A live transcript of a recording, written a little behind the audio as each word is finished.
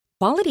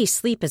Quality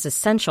sleep is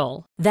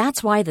essential.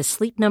 That's why the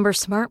Sleep Number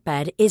Smart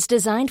Bed is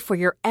designed for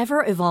your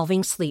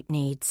ever-evolving sleep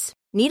needs.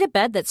 Need a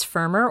bed that's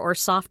firmer or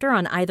softer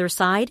on either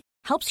side?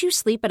 Helps you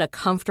sleep at a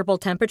comfortable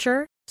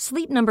temperature?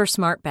 Sleep Number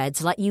Smart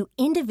Beds let you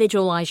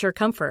individualize your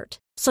comfort,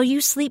 so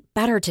you sleep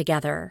better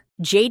together.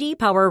 J.D.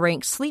 Power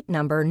ranks Sleep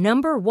Number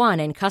number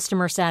 1 in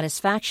customer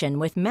satisfaction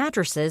with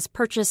mattresses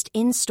purchased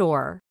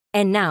in-store.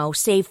 And now,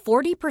 save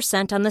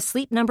 40% on the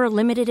Sleep Number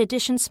Limited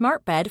Edition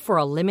Smart Bed for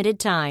a limited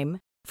time.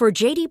 For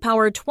J.D.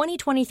 Power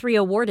 2023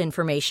 award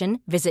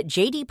information, visit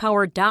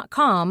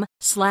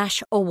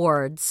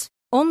jdpower.com/awards.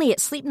 Only at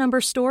Sleep Number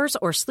stores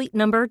or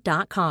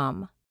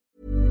sleepnumber.com.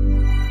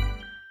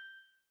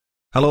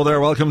 Hello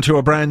there, welcome to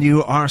a brand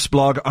new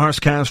Arsblog,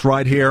 Arscast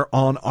right here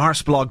on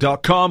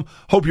arsblog.com.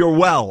 Hope you're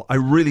well. I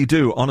really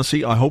do.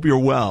 Honestly, I hope you're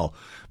well,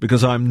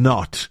 because I'm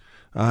not.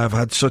 I've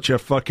had such a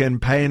fucking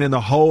pain in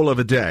the hole of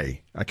a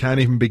day. I can't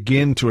even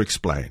begin to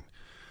explain.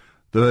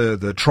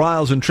 The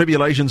trials and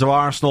tribulations of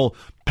Arsenal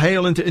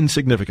pale into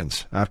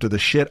insignificance after the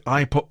shit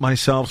I put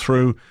myself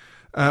through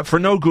for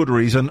no good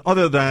reason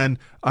other than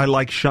I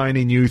like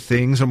shiny new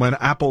things, and when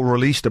Apple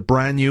released a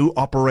brand new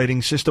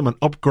operating system, an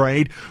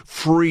upgrade,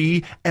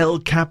 free El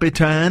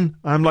Capitan,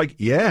 I'm like,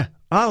 yeah,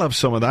 I'll have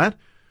some of that.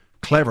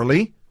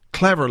 Cleverly,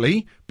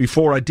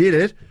 before I did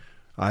it,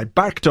 I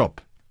backed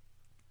up.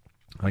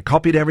 I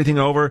copied everything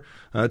over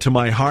to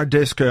my hard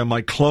disk,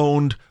 my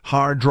cloned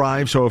hard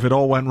drive, so if it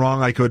all went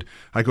wrong, I could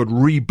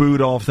reboot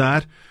off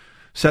that,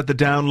 set the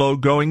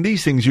download going.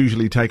 These things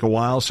usually take a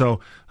while, so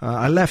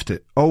I left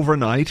it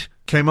overnight.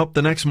 Came up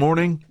the next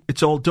morning,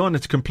 it's all done,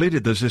 it's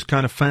completed. There's this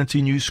kind of fancy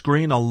new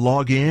screen. I'll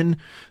log in,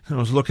 and I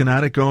was looking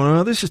at it going,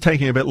 oh, this is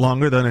taking a bit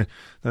longer than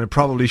it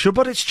probably should,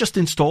 but it's just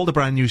installed a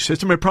brand new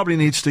system. It probably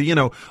needs to,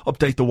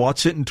 update the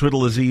Whatsit and twiddle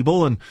the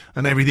Zeeble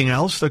and everything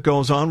else that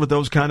goes on with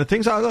those kind of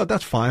things. Oh,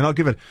 that's fine. I'll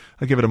give it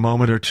a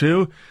moment or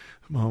two.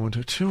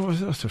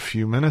 That's a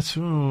few minutes.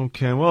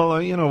 Okay,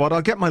 well, you know what?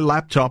 I'll get my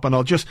laptop and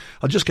I'll just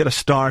get a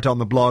start on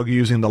the blog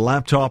using the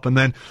laptop, and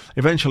then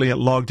eventually it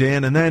logged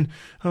in, and then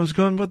I was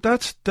going, but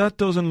that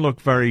doesn't look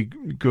very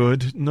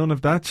good. None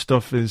of that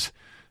stuff is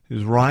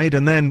right.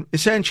 And then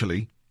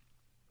essentially,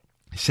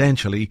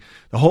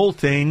 the whole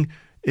thing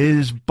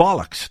is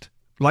bollocksed,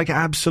 like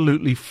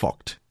absolutely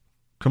fucked,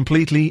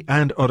 completely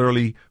and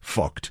utterly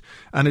fucked.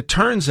 And it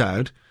turns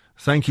out,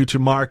 thank you to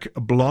Mark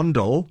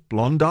Blondal.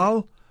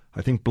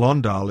 I think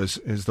Blondal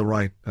is the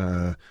right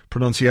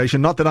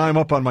pronunciation. Not that I'm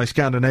up on my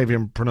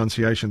Scandinavian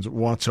pronunciations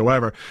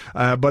whatsoever.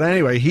 But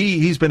anyway,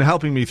 he's been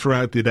helping me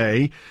throughout the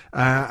day.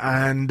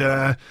 And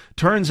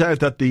turns out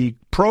that the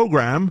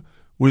program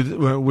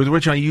with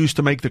which I used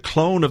to make the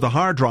clone of the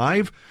hard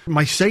drive,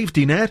 my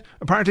safety net,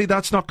 apparently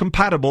that's not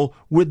compatible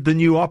with the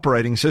new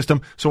operating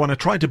system. So when I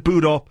tried to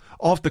boot up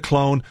off the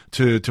clone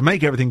to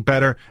make everything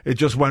better, it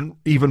just went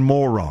even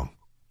more wrong.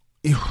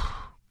 Ew.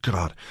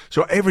 God.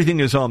 So everything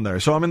is on there.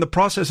 So I'm in the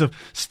process of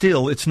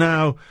it's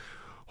now,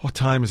 what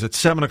time is it?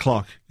 7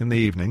 o'clock in the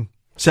evening.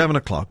 7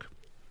 o'clock.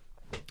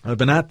 I've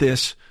been at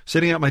this,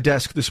 sitting at my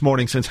desk this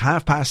morning since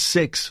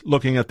 6:30,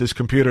 looking at this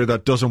computer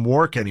that doesn't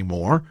work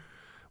anymore,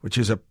 which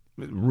is a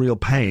real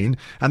pain.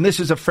 And this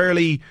is a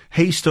fairly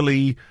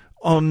hastily,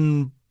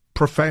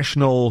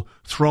 unprofessional,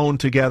 thrown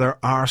together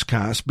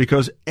Arscast,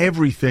 because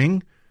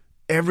everything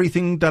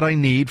that I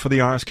need for the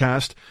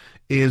Arscast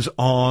is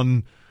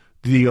on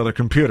the other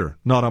computer,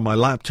 not on my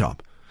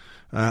laptop.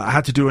 I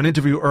had to do an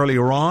interview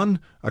earlier on.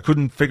 I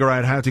couldn't figure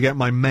out how to get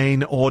my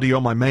main audio,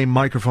 my main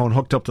microphone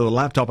hooked up to the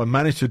laptop. I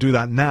managed to do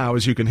that now,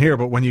 as you can hear.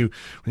 But when you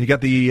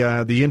get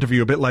the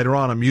interview a bit later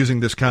on, I'm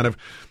using this kind of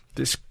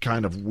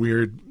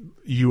weird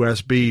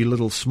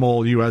little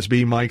small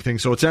USB mic thing.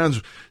 So it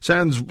sounds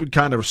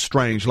kind of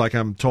strange, like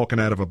I'm talking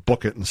out of a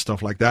bucket and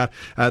stuff like that.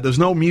 There's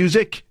no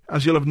music,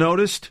 as you'll have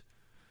noticed.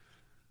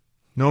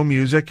 No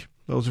music.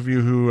 Those of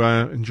you who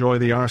enjoy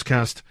the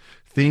Arscast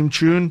theme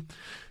tune,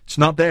 it's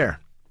not there.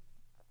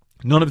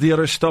 None of the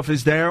other stuff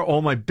is there.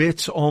 All my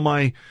bits, all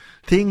my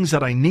things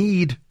that I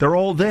need, they're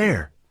all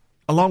there,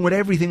 along with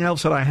everything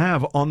else that I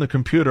have on the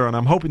computer. And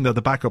I'm hoping that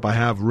the backup I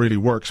have really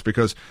works,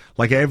 because,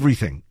 like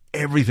everything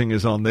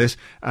is on this,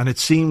 and it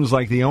seems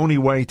like the only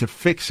way to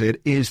fix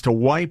it is to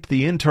wipe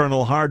the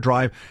internal hard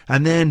drive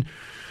and then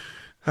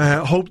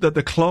hope that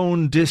the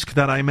clone disk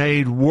that I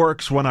made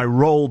works when I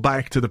roll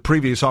back to the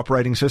previous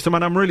operating system.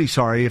 And I'm really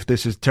sorry if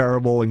this is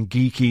terrible and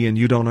geeky and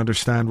you don't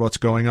understand what's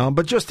going on,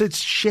 but just, it's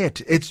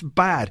shit. It's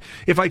bad.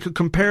 If I could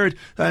compare it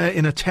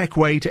in a tech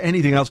way to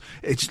anything else,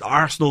 it's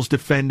Arsenal's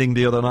defending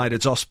the other night.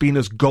 It's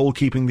Ospina's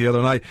goalkeeping the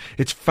other night.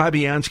 It's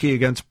Fabianski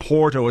against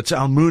Porto. It's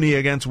Almunia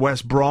against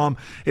West Brom.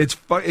 It's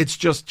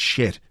just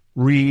shit.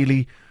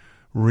 Really,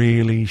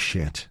 really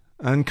shit.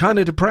 And kind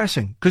of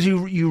depressing, because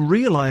you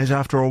realise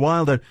after a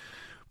while that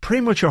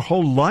pretty much your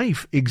whole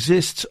life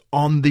exists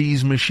on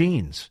these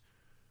machines.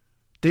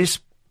 This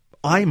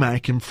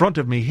iMac in front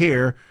of me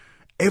here,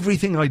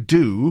 everything I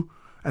do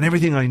and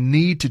everything I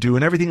need to do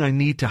and everything I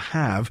need to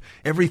have,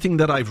 everything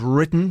that I've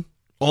written,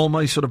 all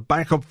my sort of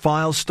backup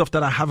files, stuff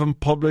that I haven't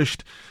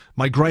published,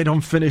 my great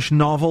unfinished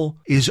novel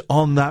is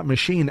on that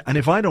machine. And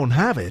if I don't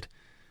have it,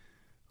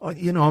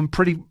 I'm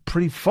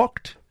pretty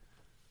fucked.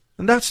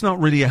 And that's not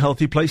really a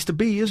healthy place to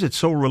be, is it?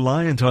 So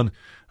reliant on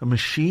a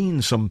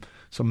machine, some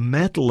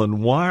metal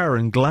and wire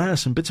and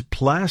glass and bits of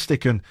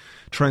plastic and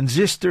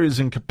transistors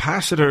and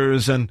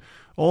capacitors and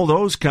all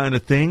those kind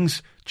of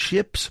things.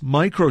 Chips,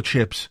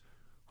 microchips.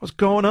 What's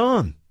going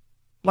on?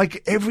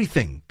 Like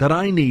everything that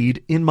I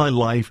need in my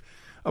life,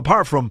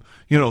 apart from,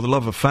 the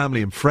love of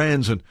family and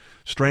friends and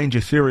strange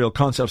ethereal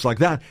concepts like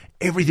that,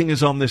 everything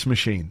is on this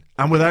machine.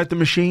 And without the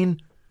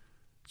machine,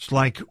 it's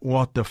like,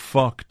 what the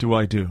fuck do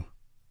I do?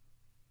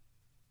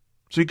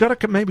 So you got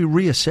to maybe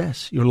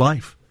reassess your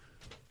life.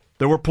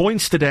 There were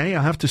points today,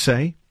 I have to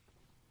say,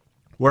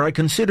 where I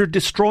considered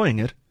destroying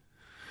it,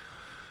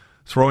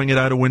 throwing it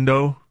out a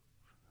window,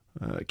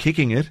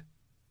 kicking it.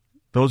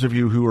 Those of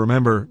you who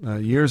remember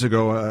years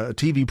ago a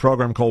TV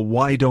program called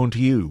Why Don't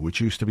You,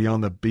 which used to be on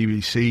the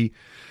BBC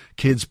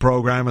Kids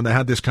program, and they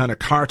had this kind of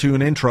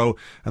cartoon intro,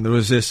 and there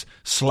was this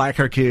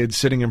slacker kid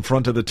sitting in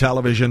front of the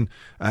television,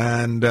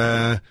 and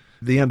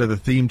the end of the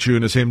theme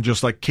tune is him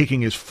just like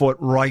kicking his foot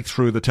right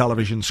through the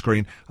television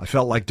screen. I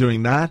felt like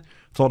doing that.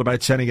 Thought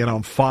about setting it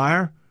on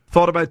fire.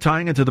 Thought about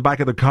tying it to the back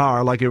of the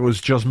car like it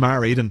was just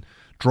married and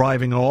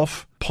driving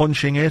off,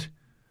 punching it,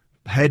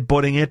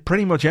 headbutting it,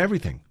 pretty much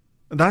everything.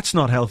 And that's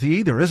not healthy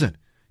either, is it?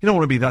 You don't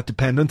want to be that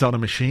dependent on a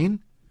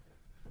machine.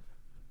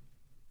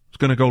 It's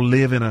going to go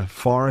live in a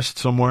forest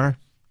somewhere,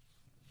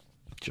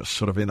 just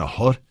sort of in a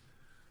hut.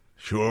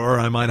 Sure,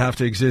 I might have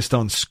to exist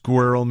on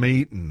squirrel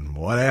meat and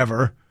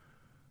whatever.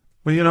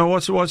 Well,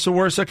 what's the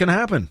worst that can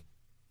happen?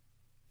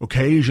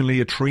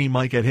 Occasionally a tree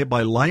might get hit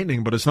by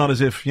lightning, but it's not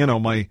as if,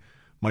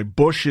 my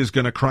bush is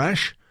going to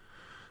crash.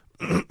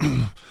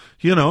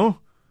 You're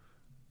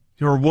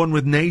one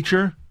with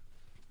nature.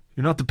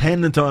 You're not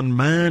dependent on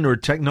man or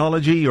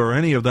technology or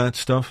any of that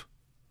stuff.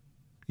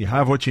 You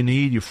have what you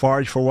need. You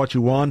forage for what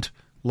you want.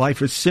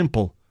 Life is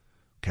simple.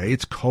 Okay,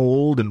 it's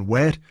cold and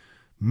wet,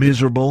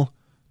 miserable,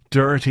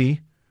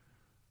 dirty.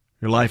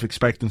 Your life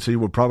expectancy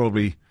would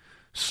probably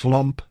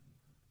slump.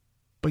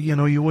 But,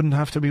 you wouldn't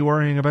have to be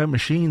worrying about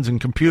machines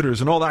and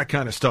computers and all that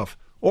kind of stuff.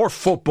 Or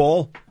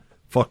football.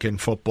 Fucking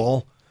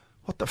football.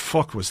 What the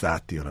fuck was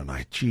that the other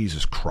night?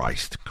 Jesus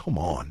Christ. Come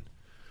on.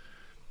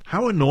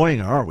 How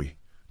annoying are we?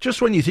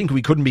 Just when you think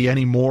we couldn't be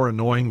any more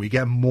annoying, we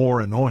get more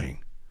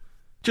annoying.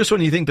 Just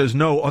when you think there's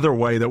no other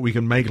way that we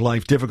can make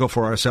life difficult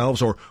for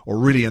ourselves or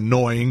really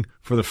annoying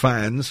for the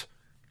fans,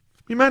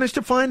 we manage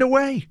to find a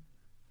way.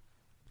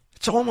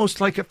 It's almost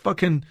like a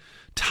fucking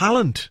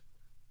talent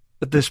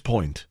at this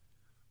point.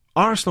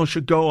 Arsenal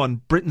should go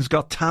on Britain's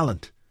Got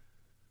Talent.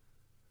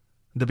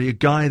 There'd be a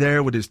guy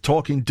there with his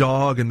talking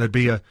dog, and there'd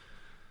be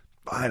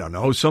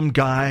some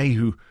guy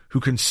who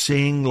can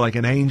sing like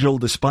an angel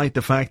despite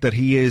the fact that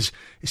he is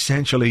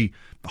essentially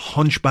a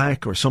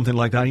hunchback or something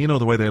like that. You know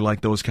the way they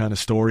like those kind of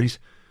stories.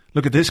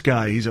 Look at this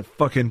guy, he's a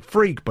fucking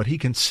freak, but he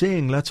can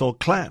sing, let's all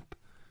clap.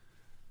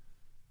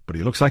 But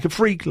he looks like a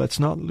freak, let's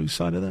not lose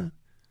sight of that.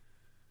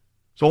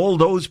 So all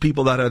those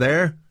people that are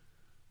there,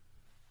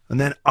 and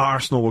then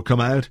Arsenal will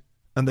come out,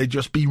 and they'd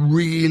just be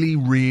really,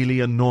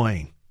 really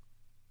annoying.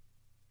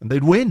 And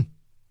they'd win.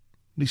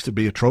 At least it'd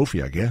be a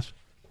trophy, I guess.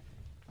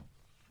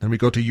 Then we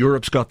go to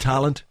Europe's Got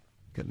Talent,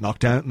 get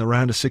knocked out in the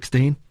round of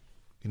 16.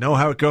 You know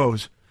how it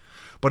goes.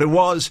 But it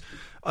was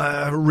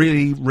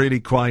really, really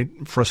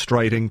quite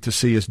frustrating to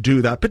see us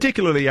do that,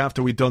 particularly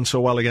after we'd done so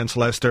well against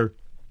Leicester.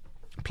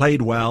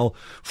 Played well,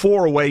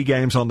 4 away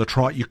games on the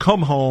trot. You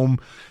come home,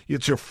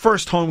 it's your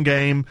first home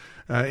game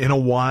in a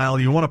while.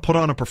 You want to put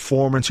on a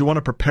performance. You want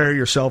to prepare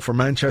yourself for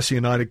Manchester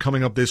United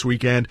coming up this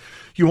weekend.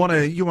 You want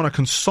to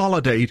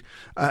consolidate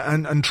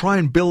and try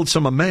and build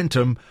some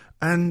momentum.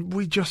 And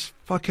we just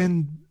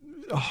fucking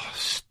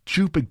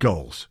stupid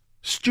goals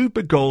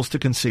to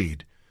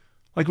concede.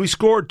 Like, we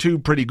scored 2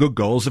 pretty good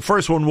goals. The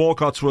first one,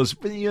 Walcott's, was,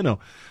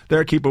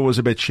 their keeper was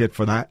a bit shit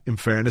for that, in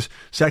fairness.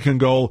 Second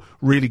goal,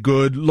 really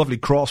good. Lovely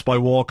cross by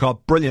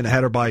Walcott. Brilliant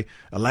header by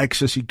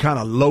Alexis. He kind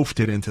of loafed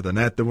it into the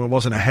net. There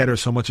wasn't a header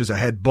so much as a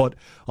headbutt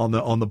on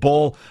the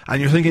ball. And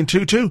you're thinking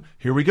 2-2.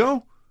 Here we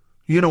go.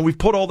 We've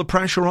put all the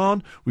pressure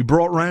on. We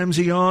brought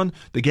Ramsey on.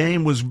 The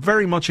game was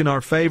very much in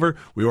our favour.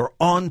 We were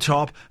on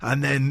top.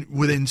 And then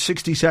within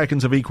 60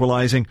 seconds of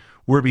equalising,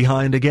 we're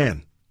behind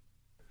again.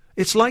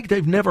 It's like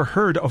they've never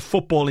heard of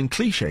footballing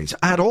cliches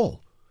at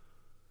all.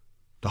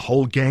 The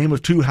whole game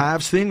of 2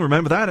 halves thing,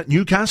 remember that at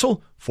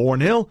Newcastle?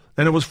 4-0,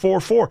 then it was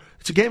 4-4.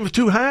 It's a game of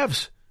 2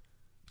 halves.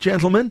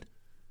 Gentlemen,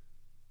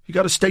 you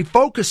got to stay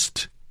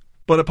focused.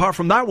 But apart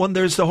from that one,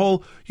 there's the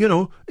whole,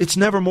 it's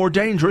never more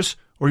dangerous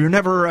or you're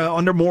never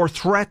under more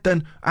threat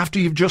than after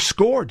you've just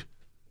scored.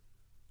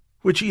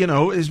 Which,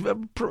 is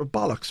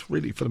bollocks,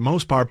 really, for the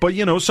most part. But,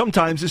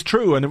 sometimes it's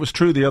true, and it was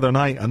true the other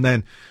night. And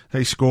then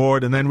they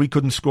scored, and then we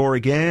couldn't score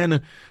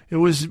again. It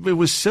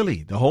was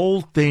silly. The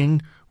whole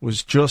thing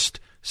was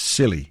just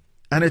silly.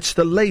 And it's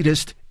the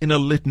latest in a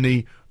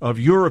litany of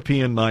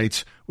European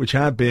nights, which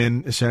have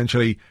been,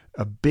 essentially,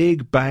 a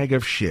big bag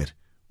of shit.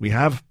 We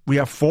have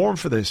form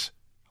for this.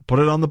 I put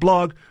it on the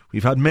blog.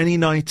 We've had many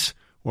nights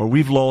where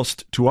we've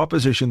lost to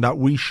opposition that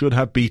we should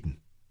have beaten.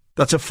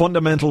 That's a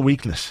fundamental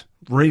weakness.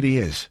 Really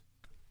is.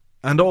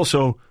 And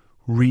also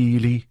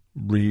really,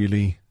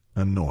 really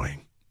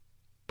annoying.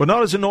 But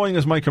not as annoying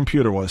as my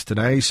computer was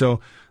today,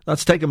 so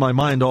that's taken my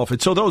mind off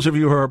it. So those of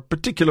you who are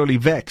particularly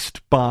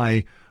vexed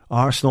by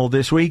Arsenal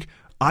this week,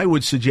 I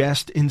would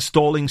suggest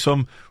installing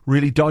some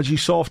really dodgy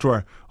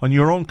software on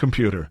your own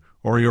computer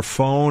or your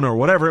phone or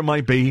whatever it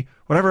might be,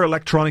 whatever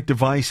electronic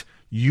device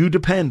you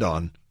depend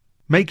on.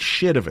 Make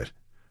shit of it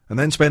and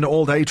then spend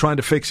all day trying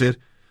to fix it,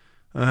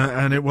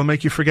 and it will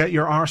make you forget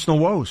your Arsenal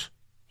woes.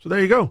 So there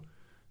you go.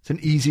 It's an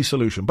easy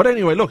solution. But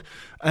anyway, look,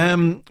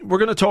 we're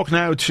going to talk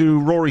now to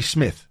Rory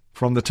Smith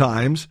from The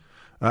Times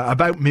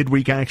about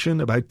midweek action,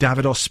 about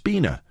David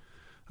Ospina,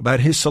 about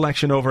his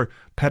selection over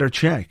Petr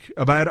Cech,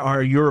 about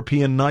our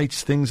European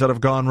nights, things that have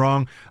gone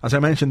wrong. As I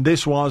mentioned,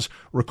 this was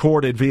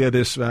recorded via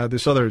this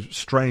other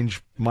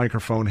strange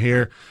microphone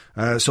here,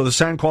 so the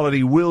sound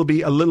quality will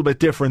be a little bit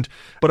different,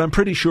 but I'm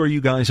pretty sure you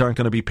guys aren't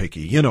going to be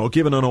picky. You know,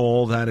 given on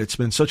all that it's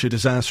been such a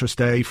disastrous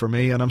day for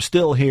me, and I'm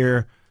still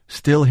here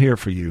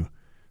for you,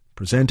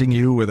 presenting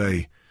you with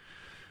a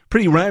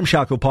pretty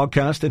ramshackle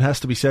podcast, it has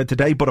to be said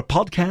today, but a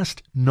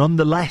podcast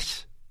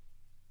nonetheless.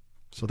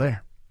 So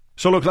there.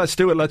 So look, let's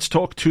do it. Let's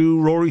talk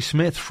to Rory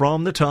Smith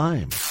from The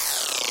Times.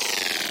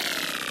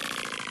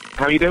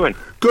 How are you doing?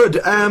 Good.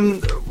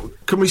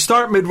 Can we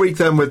start midweek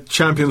then with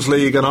Champions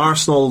League and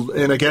Arsenal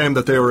in a game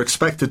that they were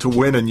expected to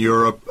win in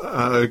Europe,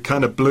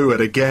 kind of blew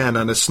it again,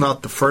 and it's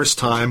not the first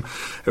time.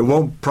 It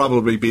won't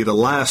probably be the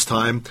last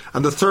time.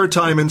 And the third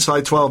time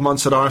inside 12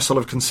 months that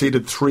Arsenal have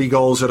conceded 3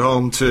 goals at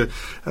home to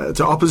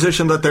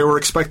opposition that they were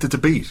expected to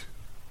beat.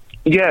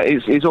 Yeah,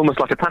 it's almost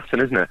like a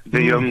pattern, isn't it?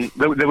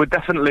 There were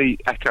definitely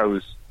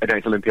echoes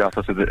against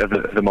Olympiacos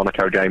of the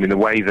Monaco game in the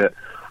way that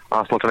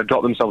Arsenal kind of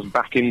got themselves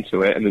back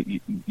into it,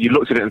 and you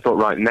looked at it and thought,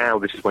 right, now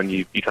this is when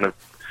you kind of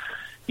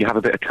you have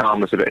a bit of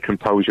calmness, a bit of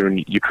composure,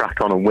 and you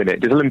crack on and win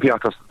it. Because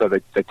Olympiacos, though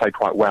they play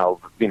quite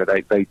well, you know,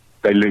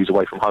 they lose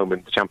away from home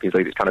in the Champions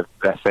League. It's kind of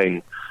their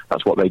thing.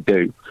 That's what they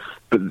do.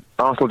 But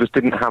Arsenal just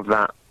didn't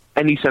have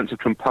any sense of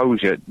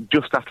composure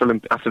just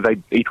after they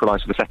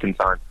equalised for the second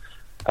time.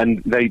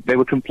 And they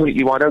were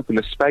completely wide open.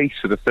 The space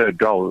for the third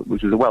goal,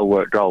 which was a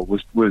well-worked goal,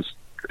 was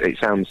it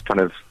sounds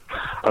kind of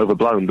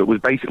overblown, but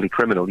was basically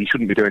criminal. You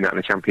shouldn't be doing that in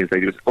the Champions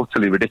League. It was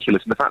utterly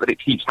ridiculous. And the fact that it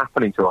keeps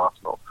happening to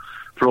Arsenal,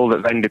 for all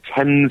that Wenger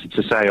tends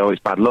to say, oh,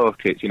 it's bad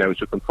luck, it's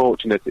just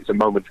unfortunate, it's a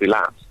momentary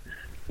lapse.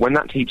 When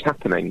that keeps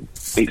happening,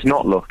 it's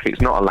not luck,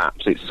 it's not a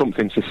lapse, it's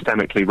something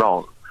systemically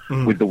wrong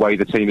with the way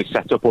the team is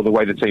set up or the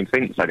way the team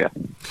thinks, I guess.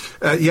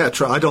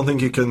 I don't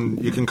think you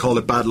can call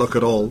it bad luck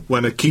at all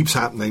when it keeps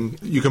happening.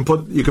 You can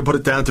put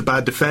it down to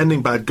bad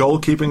defending, bad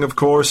goalkeeping, of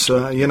course,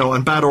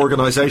 and bad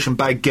organisation,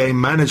 bad game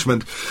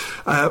management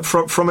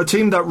from a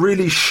team that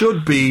really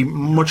should be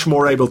much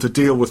more able to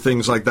deal with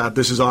things like that.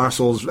 This is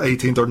Arsenal's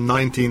 18th or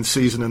 19th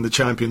season in the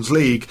Champions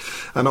League,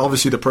 and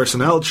obviously the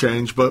personnel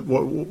change, but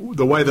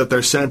the way that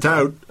they're sent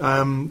out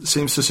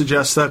seems to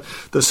suggest that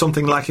there's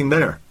something lacking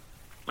there.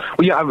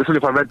 Well, yeah,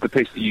 if I read the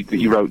piece that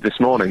you wrote this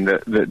morning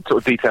that sort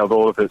of detailed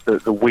all of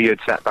the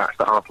weird setbacks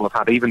that Arsenal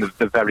have had, even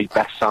the very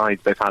best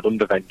sides they've had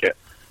under Wenger,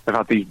 they've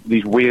had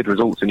these weird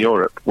results in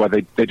Europe where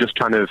they just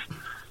kind of,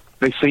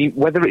 they seem,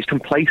 whether it's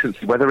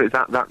complacency, whether it's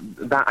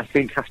that I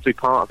think has to be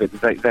part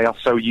of it, they are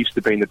so used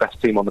to being the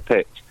best team on the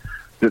pitch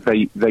that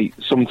they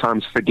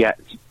sometimes forget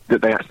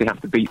that they actually have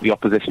to beat the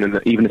opposition, and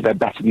that even if they're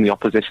better than the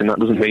opposition, that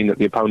doesn't mean that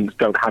the opponents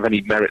don't have any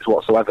merits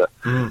whatsoever.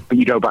 But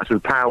you go back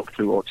through PAOK,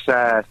 through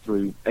Auxerre,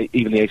 through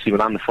even the AC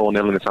Milan, the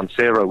 4-0 in the San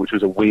Siro, which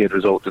was a weird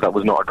result because that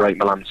was not a great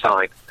Milan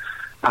side,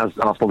 as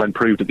Arsenal then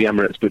proved at the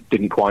Emirates, but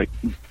didn't quite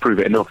prove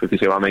it enough, if you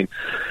see what I mean.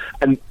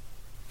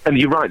 And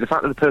you're right, the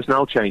fact that the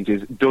personnel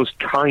changes does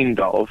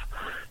kind of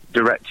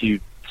direct you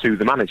to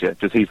the manager,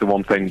 because he's the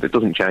one thing that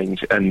doesn't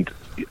change. And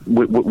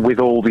with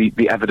all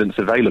the evidence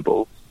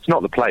available, it's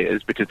not the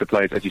players, because the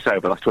players, as you say, over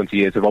the last 20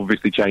 years have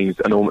obviously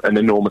changed an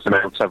enormous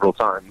amount several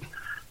times.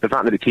 The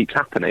fact that it keeps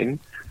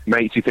happening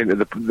makes you think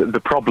that the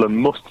problem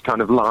must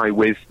kind of lie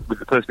with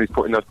the person who's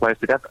putting those players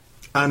together.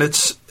 And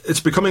it's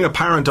becoming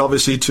apparent,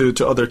 obviously,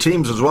 to other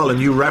teams as well. And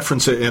you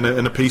reference it in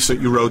a piece that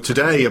you wrote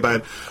today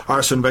about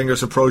Arsene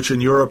Wenger's approach in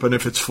Europe and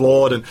if it's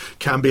flawed. And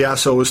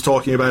Cambiasso was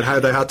talking about how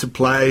they had to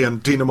play,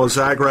 and Dinamo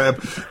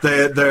Zagreb,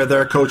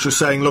 their coach was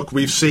saying, look,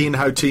 we've seen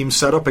how teams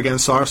set up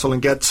against Arsenal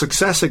and get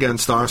success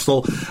against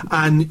Arsenal.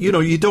 And,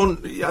 you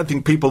don't, I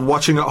think people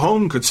watching at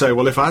home could say,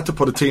 well, if I had to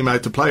put a team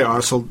out to play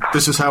Arsenal,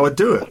 this is how I'd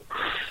do it.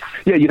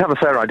 Yeah, you'd have a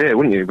fair idea,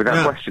 wouldn't you,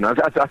 without question. I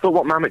thought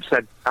what Mamic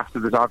said after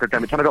the Zagreb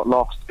game, it kind of got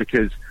lost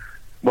because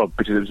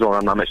it was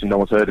Zoran Mamic and no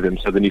one's heard of him,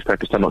 so the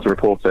newspapers tend not to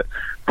report it.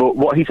 But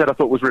what he said I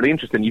thought was really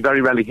interesting. You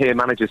very rarely hear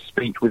managers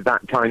speak with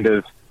that kind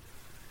of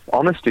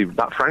honesty,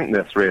 that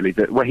frankness, really,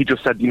 where he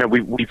just said,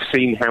 we've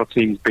seen how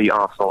teams beat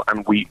Arsenal,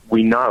 and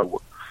we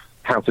know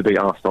how to beat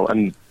Arsenal,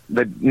 and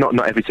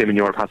not every team in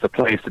Europe has the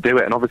players to do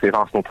it, and obviously if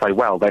Arsenal play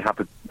well, they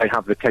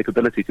have the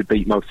capability to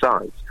beat most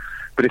sides.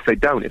 But if they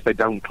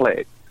don't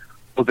click,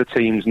 other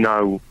teams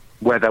know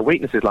where their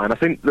weaknesses lie. And I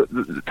think that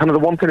kind of the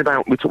one thing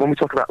about when we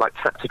talk about like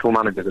tactical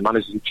managers and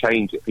managers who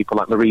change it, people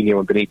like Mourinho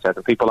and Benitez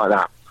and people like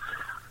that,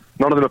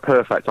 None of them are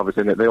perfect,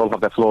 obviously, and they all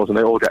have their flaws and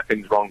they all get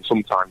things wrong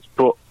sometimes.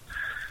 But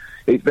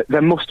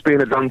there must be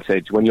an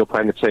advantage when you're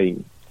playing a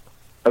team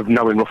of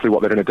knowing roughly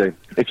what they're going to do.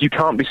 If you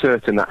can't be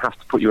certain, that has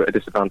to put you at a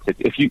disadvantage.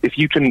 If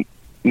you can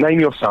name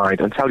your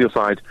side and tell your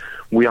side,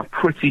 we are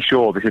pretty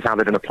sure this is how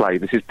they're going to play,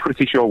 this is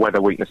pretty sure where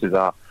their weaknesses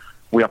are,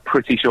 we are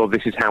pretty sure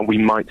this is how we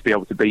might be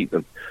able to beat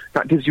them,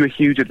 that gives you a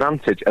huge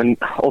advantage. And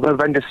although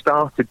Wenger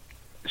started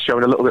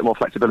showing a little bit more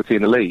flexibility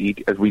in the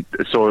league, as we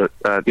saw at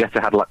the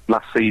Etihad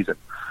last season,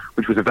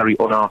 which was a very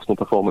un-Arsenal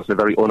performance, a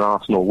very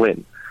un-Arsenal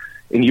win,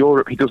 in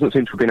Europe he doesn't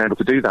seem to have been able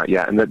to do that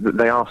yet, and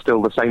they are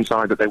still the same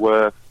side that they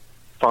were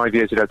 5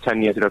 years ago,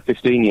 10 years ago,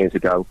 15 years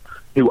ago,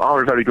 who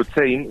are a very good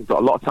team, who've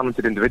got a lot of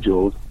talented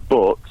individuals,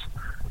 but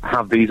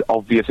have these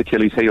obvious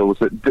Achilles heels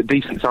that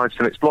decent sides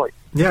can exploit.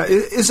 Yeah,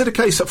 is it a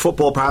case that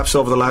football perhaps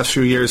over the last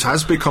few years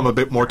has become a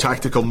bit more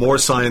tactical, more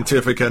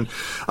scientific, and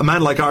a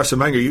man like Arsene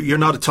Wenger, you're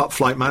not a top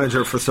flight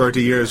manager for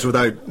 30 years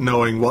without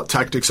knowing what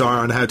tactics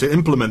are and how to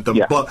implement them,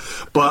 but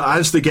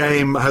as the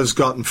game has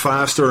gotten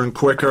faster and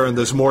quicker and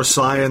there's more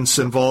science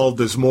involved,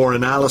 there's more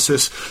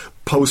analysis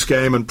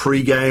post-game and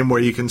pre-game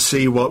where you can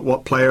see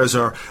what players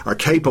are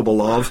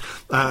capable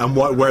of and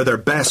where they're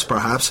best,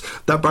 perhaps,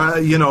 that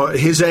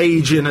his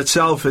age in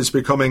itself is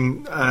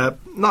becoming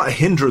not a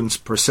hindrance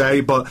per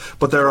se, but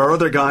there are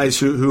other guys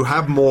who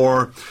have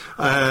more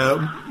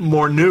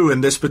new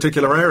in this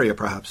particular area,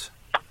 perhaps.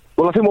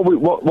 Well, I think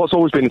what's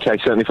always been the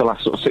case, certainly for the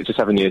last sort of 6 or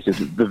 7 years, is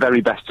the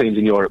very best teams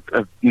in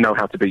Europe know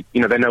how to beat.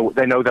 They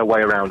know their way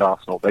around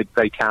Arsenal.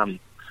 They can.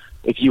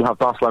 If you have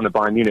Barcelona,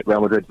 Bayern Munich,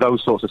 Real Madrid,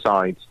 those sorts of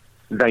sides,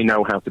 they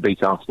know how to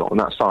beat Arsenal, and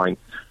that's fine.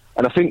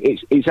 And I think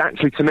it's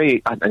actually, to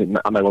me,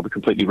 I may well be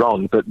completely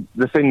wrong, but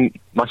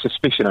my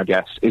suspicion, I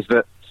guess, is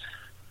that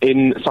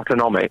in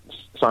Soccernomics,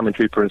 Simon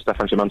Trooper and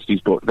Stefan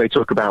Szymanski's book, they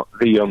talk about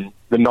the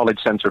knowledge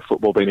centre of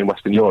football being in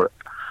Western Europe,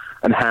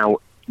 and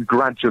how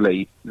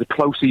gradually, the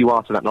closer you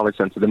are to that knowledge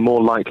centre, the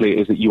more likely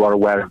it is that you are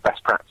aware of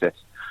best practice.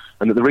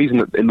 And that the reason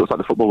that it looks like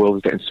the football world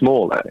is getting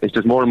smaller is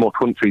there's more and more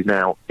countries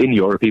now in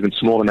Europe, even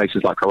smaller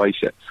nations like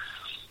Croatia,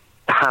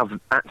 have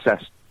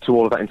access to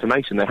all of that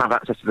information. They have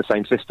access to the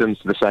same systems,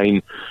 to the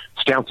same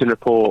scouting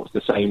reports,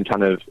 the same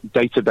kind of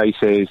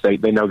databases.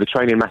 They know the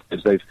training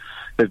methods.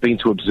 They've been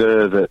to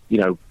observe at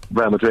Real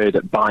Madrid,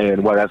 at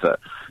Bayern, wherever.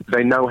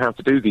 They know how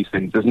to do these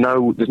things. There's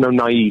no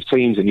naive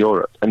teams in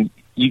Europe, and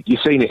you've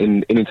seen it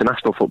in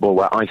international football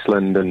where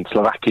Iceland and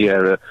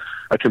Slovakia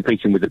are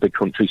competing with the big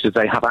countries, so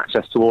they have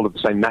access to all the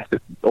same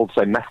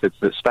methods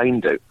that Spain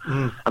do.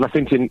 And I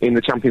think in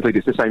the Champions League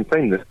it's the same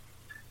thing. That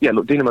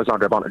Dinamo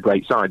Zagreb aren't a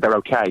great side. They're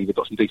okay. They've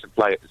got some decent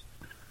players.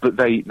 But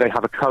they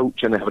have a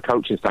coach and they have a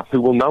coaching staff who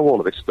will know all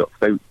of this stuff.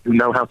 Who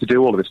know how to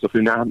do all of this stuff,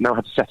 who know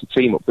how to set a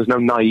team up. There's no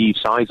naive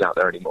sides out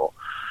there anymore.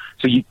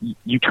 So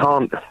you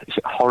can't, it's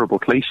a horrible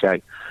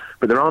cliche,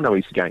 but there are no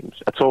easy games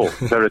at all.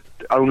 There are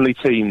only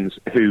teams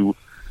who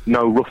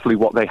know roughly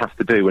what they have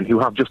to do and who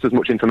have just as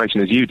much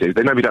information as you do.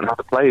 They maybe don't have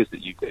the players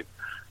that you do,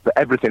 but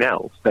everything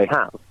else they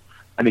have.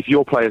 And if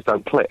your players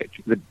don't click,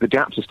 the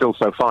gaps are still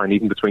so fine,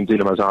 even between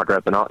Dinamo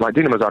Zagreb and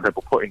Dinamo Zagreb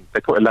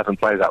put 11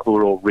 players out who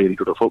are all really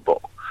good at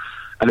football.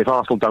 And if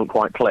Arsenal don't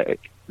quite click,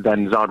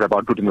 then Zagreb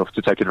are good enough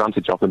to take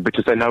advantage of them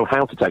because they know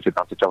how to take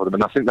advantage of them.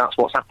 And I think that's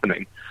what's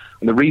happening.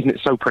 And the reason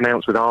it's so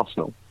pronounced with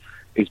Arsenal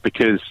is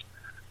because,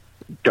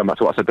 going back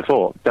to what I said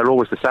before, they're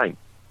always the same.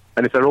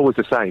 And if they're always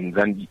the same,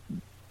 then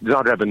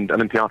Zagreb and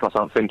Olympiacos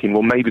aren't thinking,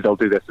 well, maybe they'll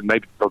do this and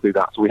maybe they'll do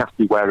that. So we have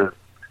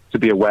to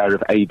be aware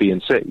of A, B,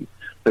 and C.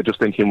 They're just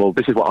thinking, well,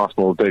 this is what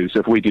Arsenal will do, so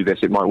if we do this,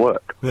 it might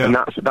work. Yeah. And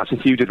that's a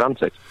huge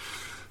advantage.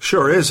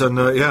 Sure is, and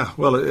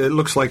it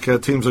looks like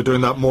teams are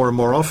doing that more and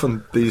more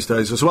often these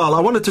days as well. I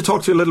wanted to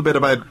talk to you a little bit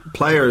about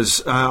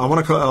players.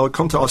 I'll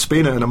come to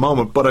Ospina in a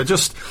moment, but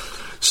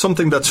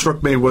something that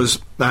struck me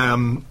was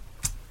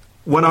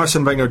when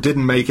Arsene Wenger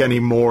didn't make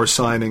any more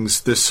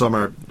signings this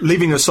summer,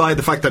 leaving aside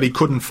the fact that he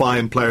couldn't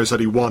find players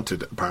that he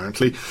wanted,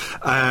 apparently,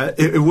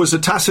 it was a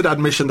tacit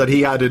admission that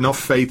he had enough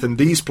faith in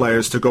these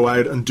players to go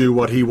out and do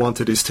what he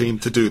wanted his team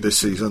to do this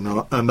season.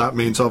 And that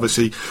means,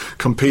 obviously,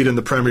 compete in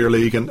the Premier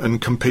League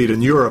and compete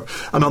in Europe.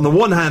 And on the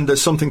one hand,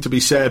 there's something to be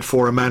said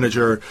for a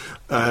manager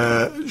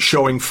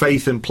showing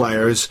faith in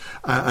players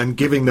and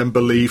giving them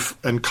belief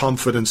and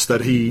confidence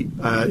that he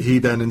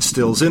then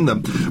instills in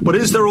them. But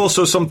is there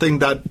also something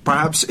that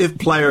perhaps if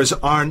players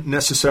aren't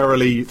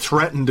necessarily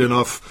threatened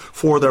enough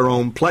for their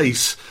own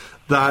place,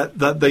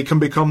 that they can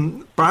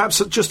become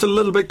perhaps just a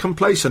little bit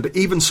complacent,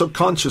 even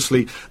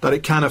subconsciously, that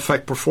it can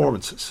affect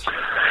performances?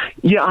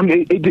 Yeah, I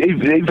mean,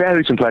 it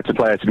varies from player to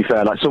player, to be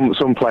fair. Like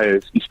some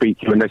players you speak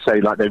to and they say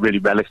like they really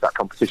relish that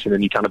competition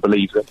and you kind of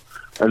believe them.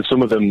 And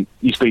some of them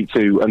you speak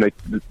to and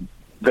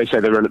they say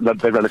they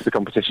relish the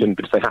competition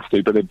because they have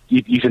to, but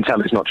you can tell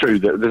it's not true.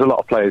 There's a lot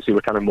of players who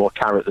are kind of more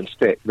carrot than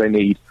stick. They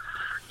need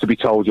to be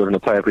told you're going to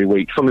play every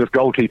week. Some of the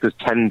goalkeepers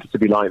tend to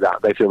be like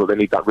that. They feel that they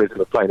need that rhythm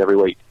of playing every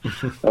week.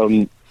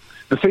 The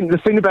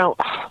thing about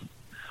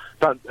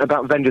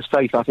Wenger's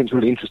faith, I think, is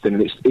really interesting,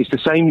 and it's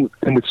the same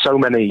thing with so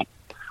many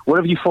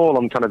wherever you fall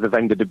on kind of the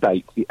Wenger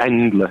debate, the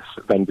endless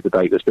Wenger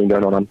debate that's been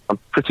going on, I'm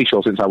pretty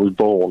sure since I was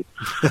born,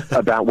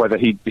 about whether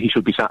he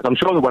should be sacked. I'm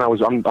sure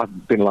that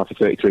I've been alive for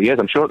 33 years,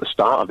 I'm sure at the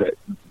start of it,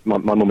 my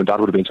mum and dad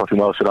would have been talking,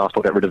 well, should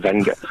Arsenal get rid of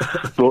Wenger?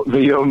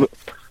 But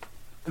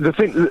the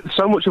thing,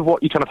 so much of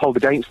what you kind of hold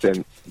against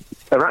him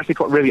are actually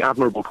quite really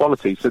admirable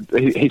qualities. So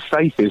his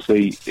faith and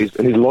his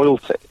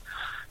loyalty,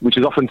 which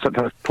is often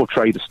kind of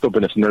portrayed as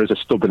stubbornness, and there is a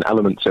stubborn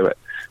element to it.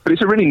 But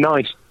it's a really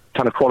nice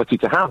kind of quality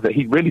to have, that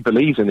he really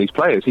believes in these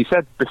players. He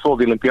said before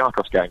the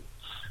Olympiacos game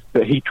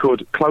that he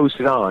could close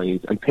his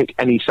eyes and pick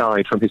any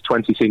side from his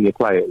 20 senior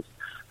players,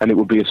 and it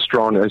would be as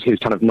strong as his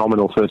kind of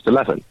nominal first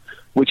 11,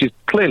 which is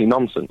clearly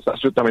nonsense.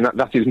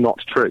 That is not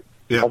true.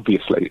 Yeah.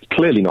 Obviously, it's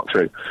clearly not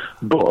true.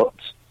 But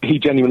he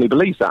genuinely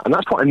believes that, and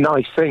that's quite a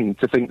nice thing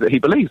to think that he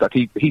believes that.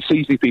 He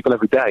sees these people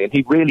every day, and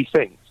he really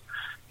thinks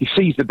he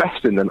sees the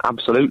best in them,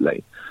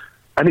 absolutely.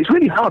 And it's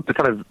really hard to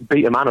kind of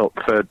beat a man up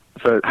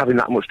for having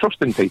that much trust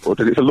in people,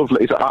 because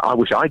I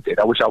wish I did.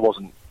 I wish I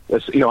wasn't,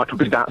 I could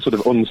be that sort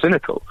of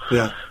uncynical.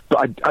 Yeah.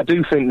 But I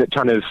do think that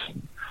kind of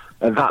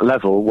at that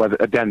level, where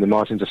again the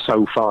margins are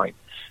so fine,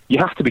 you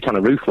have to be kind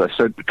of ruthless.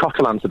 So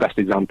Coquelin's the best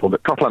example.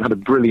 But Coquelin had a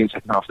brilliant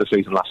second half of the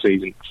season last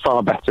season,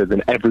 far better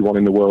than everyone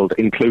in the world,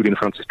 including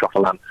Francis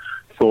Coquelin,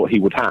 thought he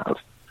would have.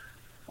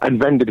 And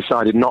Wenger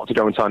decided not to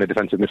go and sign a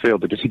defensive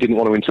midfielder because he didn't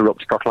want to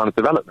interrupt Coquelin's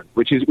development,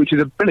 which is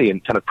a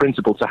brilliant kind of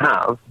principle to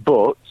have,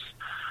 but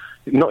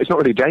it's not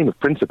really a game of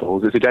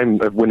principles, it's a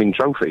game of winning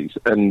trophies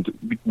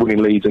and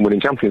winning leagues and winning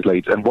Champions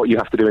Leagues. And what you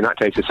have to do in that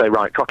case is say,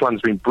 right,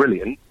 Coquelin's been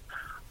brilliant,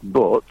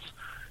 but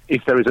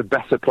if there is a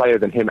better player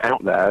than him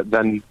out there,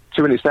 then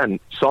to an extent,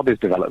 sod his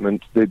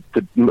development. The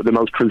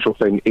most crucial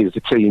thing is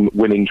the team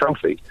winning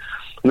trophies.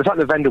 And the fact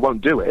that Wenger won't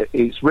do it,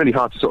 it's really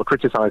hard to sort of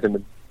criticise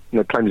him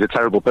and claim he's a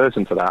terrible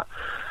person for that.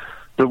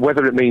 But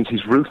whether it means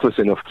he's ruthless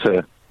enough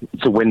to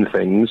win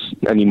things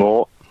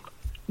anymore,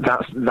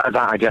 that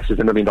I guess is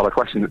 $1 million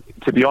question.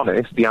 To be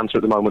honest, the answer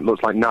at the moment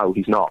looks like no,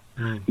 he's not.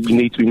 You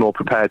need to be more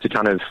prepared to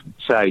kind of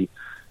say,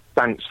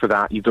 thanks for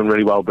that, you've done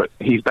really well, but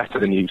he's better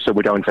than you, so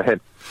we're going for him.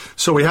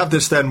 So we have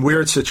this then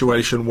weird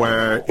situation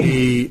where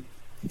he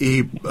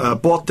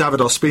bought David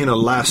Ospina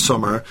last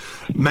summer,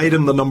 made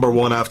him the number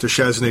one after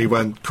Szczesny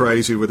went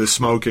crazy with his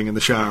smoking in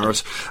the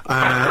showers,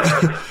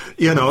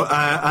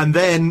 and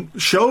then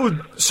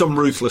showed some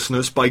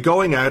ruthlessness by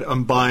going out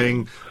and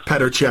buying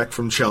Petr Cech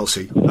from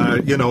Chelsea.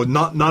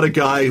 Not a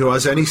guy who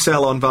has any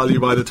sell-on value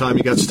by the time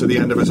he gets to the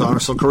end of his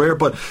Arsenal career,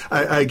 but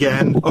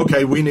again,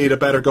 okay, we need a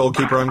better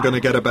goalkeeper, I'm going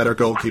to get a better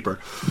goalkeeper.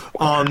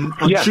 On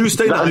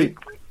Tuesday night,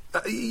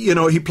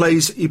 he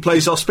plays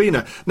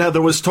Ospina. Now,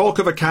 there was talk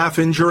of a calf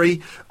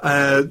injury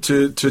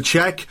to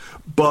Cech,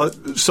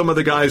 but some of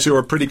the guys who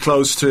are pretty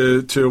close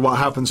to what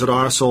happens at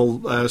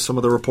Arsenal, some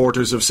of the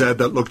reporters have said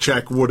that, look,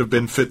 Cech would have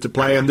been fit to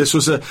play, and this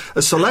was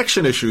a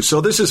selection issue.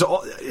 So this is,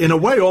 in a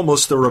way,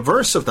 almost the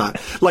reverse of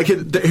that. Like,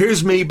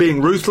 here's me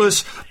being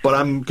ruthless, but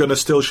I'm going to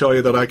still show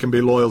you that I can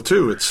be loyal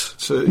too.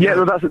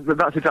 Well,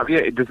 that's exactly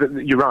it.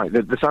 You're right.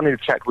 The signing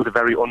of Cech was a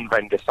very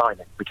un-Wenger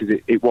signing, because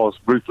it was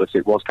ruthless.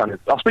 It was kind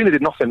of... Ospina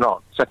did nothing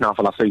wrong second half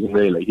of last season,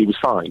 really. He was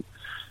fine.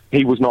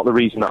 He was not the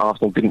reason that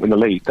Arsenal didn't win the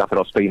league, David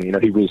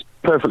Ospina. He was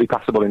perfectly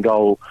passable in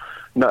goal.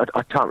 No,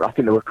 I think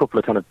there were a couple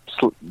of kind of,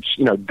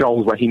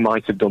 goals where he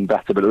might have done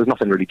better, but there was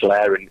nothing really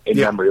glaring in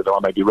memory, although I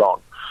may be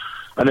wrong.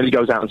 And then he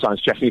goes out and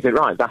signs Cech, and you think,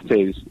 right, that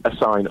is a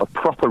sign of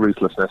proper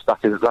ruthlessness.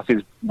 That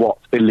is what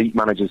elite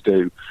managers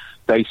do.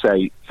 They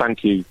say,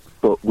 thank you,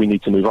 but we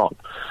need to move on.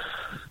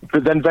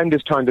 But then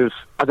Wenger's kind of,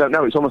 I don't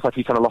know, it's almost like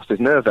he kind of lost his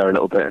nerve there a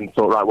little bit and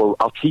thought, right, well,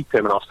 I'll keep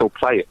him and I'll still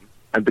play him.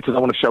 And because I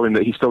want to show him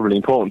that he's still really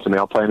important to me,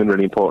 I'll play him in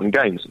really important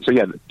games. So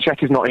yeah,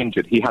 Cech is not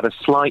injured. He had a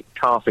slight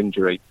calf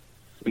injury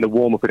in the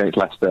warm-up against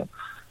Leicester,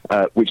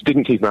 which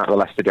didn't keep him out of the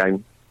Leicester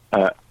game,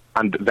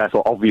 and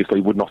therefore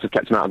obviously would not have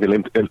kept him out of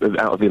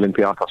the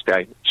Olympiacos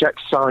game. Cech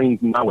signed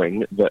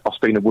knowing that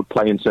Ospina would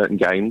play in certain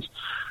games,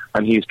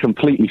 and he is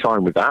completely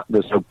fine with that.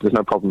 There's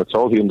no problem at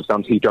all. He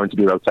understands he's going to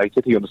be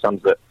rotated. He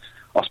understands that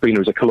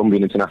Ospina is a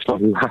Colombian international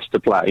who has to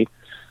play.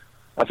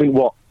 I think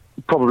what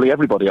probably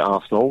everybody at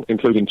Arsenal,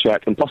 including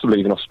Cech and possibly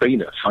even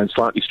Ospina, finds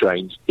slightly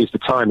strange is the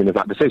timing of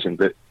that decision.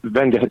 That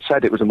Wenger had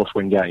said it was a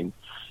must-win game.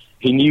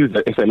 He knew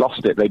that if they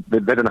lost it,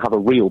 they're going to have a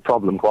real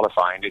problem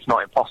qualifying. It's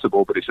not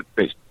impossible, but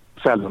it's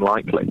fairly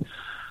unlikely.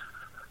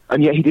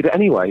 And yet he did it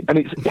anyway. And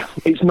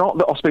it's not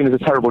that Ospina's a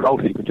terrible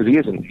goalkeeper, because he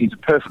isn't. He's a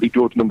perfectly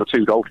good number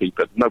 2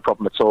 goalkeeper, no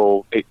problem at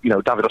all. David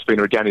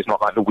Ospina, again, is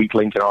not like the weak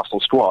link in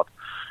Arsenal's squad.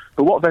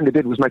 But what Wenger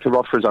did was make a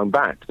rod for his own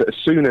back, that as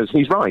soon as,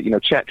 he's right,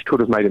 Cech could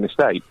have made a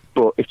mistake,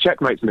 but if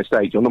Cech makes a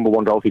mistake, your number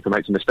 1 goalkeeper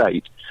makes a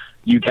mistake,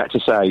 you get to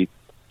say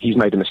he's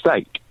made a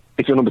mistake.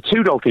 If your number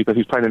 2 goalkeeper,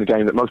 who's playing in a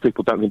game that most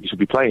people don't think he should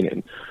be playing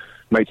in,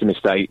 makes a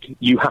mistake,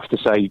 you have to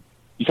say,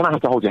 you kind of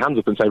have to hold your hands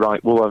up and say,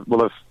 right,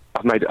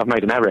 I've made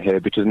an error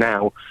here, because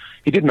now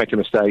he did make a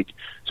mistake,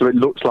 so it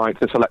looks like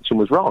the selection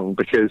was wrong,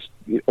 because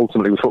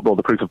ultimately with football,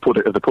 the proof of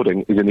the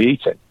pudding is in the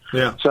eating.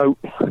 Yeah. So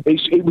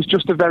it was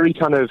just a very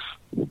kind of...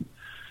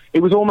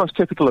 It was almost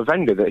typical of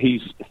Wenger that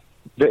he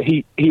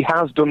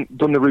has done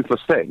the ruthless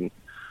thing,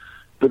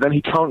 but then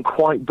he can't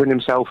quite bring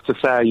himself to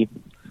say,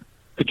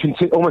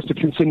 almost to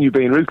continue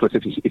being ruthless,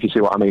 if you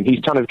see what I mean. He's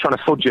kind of trying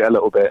to fudge it a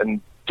little bit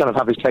and kind of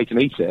have his cake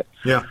and eat it.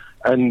 Yeah.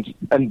 And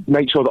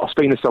make sure that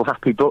Ospina's still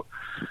happy. But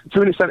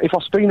to an extent, if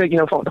Ospina,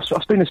 if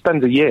Ospina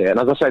spends a year, and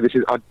as I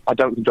say, I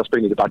don't think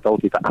Ospina's a bad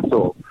goalkeeper at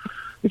all.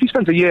 If he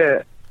spends a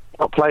year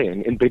not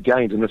playing in big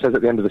games and says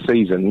at the end of the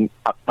season,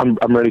 I'm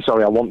really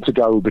sorry, I want to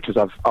go because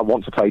I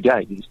want to play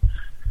games,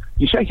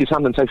 you shake his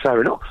hand and say,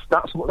 fair enough.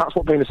 That's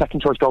what being a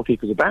second choice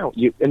goalkeeper is about.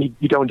 You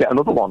go and get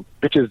another one,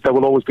 because there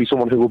will always be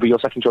someone who will be your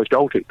second choice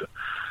goalkeeper.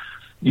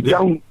 You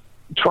don't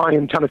try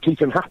and kind of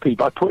keep him happy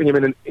by putting him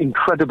in an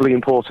incredibly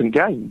important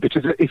game,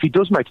 because if he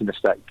does make a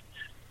mistake,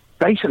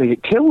 basically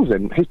it kills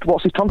him.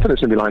 What's his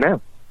confidence going to be like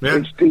now?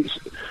 Yeah.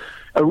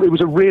 It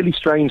was a really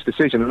strange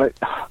decision, and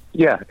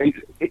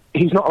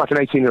he's not like an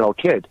 18-year-old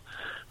kid,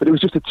 but it was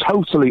just a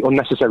totally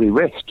unnecessary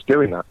risk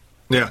doing that.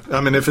 Yeah,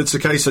 I mean, if it's the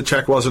case that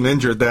Cech wasn't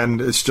injured, then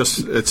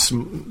it's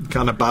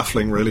kind of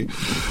baffling, really.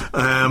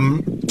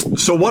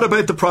 So what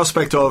about the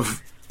prospect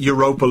of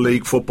Europa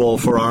League football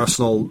for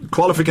Arsenal?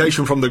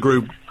 Qualification from the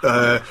group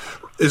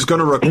is going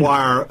to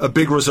require a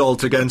big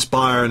result against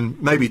Bayern,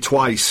 maybe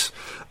twice,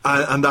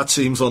 and that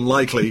seems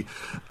unlikely.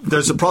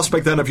 There's a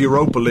prospect then of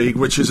Europa League,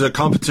 which is a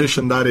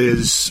competition that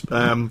is,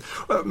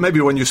 maybe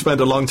when you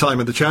spend a long time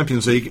in the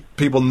Champions League,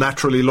 people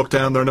naturally look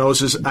down their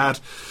noses at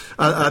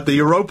the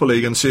Europa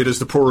League and see it as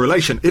the poor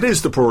relation. It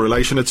is the poor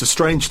relation. It's a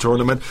strange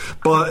tournament,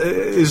 but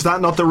is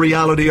that not the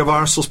reality of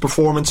Arsenal's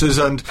performances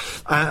and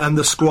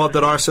the squad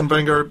that Arsene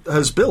Wenger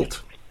has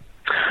built?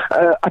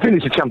 I think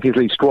it's a Champions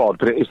League squad,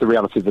 but it is the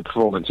reality of the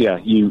performance. Yeah,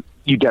 you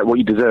get what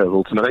you deserve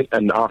ultimately,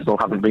 and Arsenal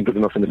haven't been good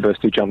enough in the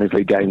first two Champions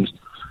League games,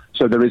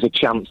 so there is a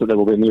chance that they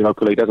will be in the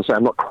Europa League. As I say,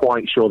 I'm not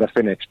quite sure they're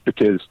finished,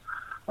 because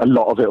a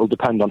lot of it will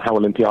depend on how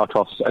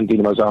Olympiacos and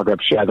Dinamo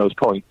Zagreb share those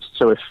points.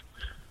 So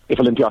if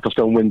Olympiacos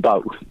don't win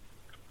both,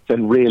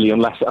 then really,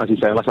 unless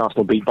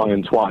Arsenal beat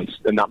Bayern twice,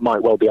 then that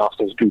might well be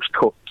Arsenal's goose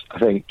cut, I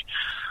think.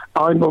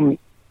 I'm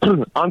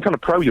kind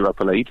of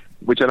pro-Europa League,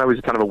 which I know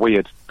is kind of a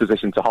weird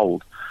position to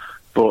hold,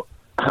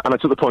 and I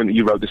took the point that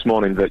you wrote this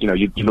morning that,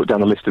 you look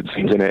down the list of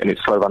teams in it, and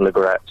it's Slovan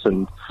Liberec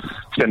and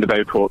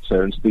Stendabé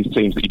Porto and these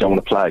teams that you don't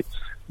want to play.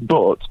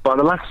 But by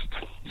the last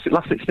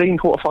 16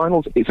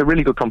 quarterfinals, it's a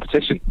really good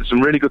competition. There's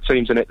some really good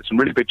teams in it. There's some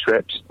really big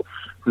trips.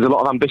 There's a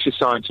lot of ambitious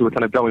sides who are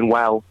kind of going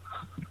well.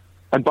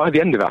 And by the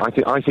end of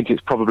it, I think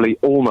it's probably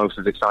almost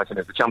as exciting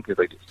as the Champions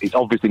League. It's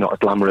obviously not as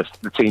glamorous.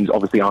 The teams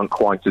obviously aren't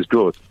quite as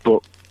good.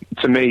 But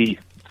to me,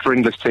 for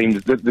English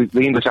teams, the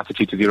English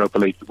attitude to the Europa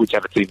League,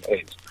 whichever team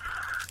it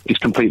is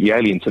completely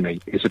alien to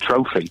me. It's a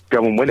trophy.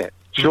 Go and win it.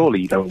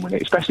 Surely you go and win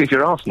it, especially if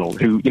you're Arsenal,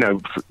 who,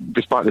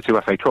 despite the two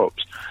FA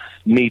Cups,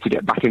 need to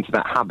get back into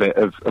that habit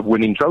of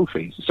winning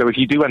trophies. So if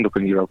you do end up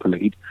in the Europa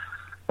League,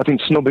 I think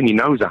snubbing your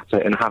nose at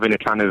it and having a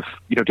kind of,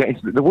 get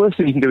into the worst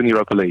thing you can do in the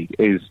Europa League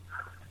is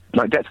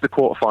get to the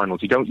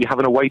quarterfinals. You have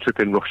an away trip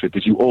in Russia,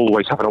 because you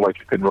always have an away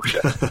trip in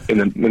Russia in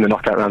the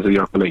knockout rounds of the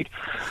Europa League.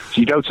 So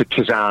you go to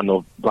Kazan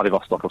or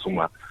Vladivostok or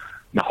somewhere,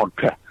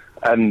 Nahodka,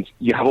 and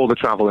you have all the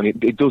travel, and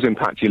it does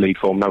impact your league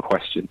form, no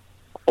question.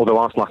 Although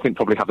Arsenal, I think,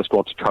 probably have the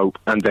squad to cope,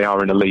 and they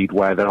are in a league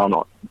where they are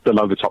not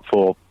below the top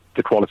four.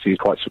 The quality is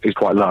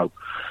quite low,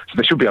 so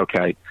they should be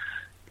okay.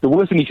 The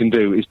worst thing you can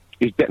do is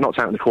get knocked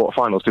out in the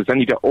quarterfinals, because then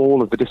you get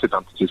all of the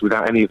disadvantages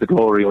without any of the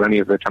glory or any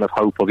of the kind of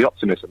hope or the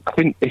optimism. I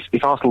think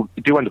if Arsenal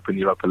do end up in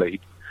the Europa League,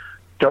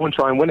 go and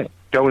try and win it.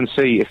 Go and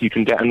see if you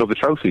can get another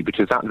trophy,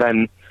 because that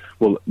then,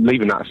 well,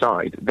 leaving that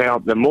aside, they're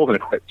more than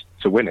equipped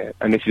to win it,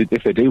 and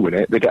if they do win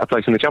it, they get a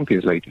place in the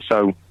Champions League.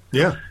 So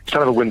yeah, it's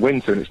kind of a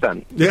win-win to an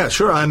extent. Yeah,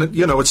 sure, and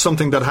it's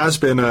something that has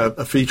been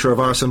a feature of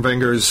Arsene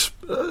Wenger's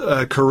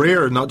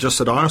career, not just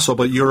at Arsenal,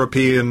 but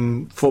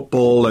European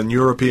football and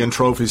European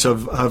trophies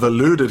have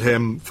eluded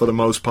him for the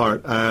most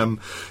part.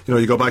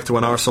 You go back to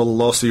when Arsenal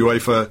lost the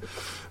UEFA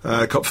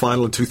Cup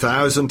final in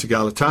 2000 to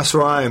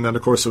Galatasaray, and then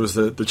of course there was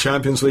the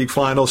Champions League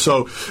final.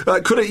 So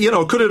could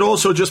it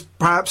also just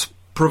perhaps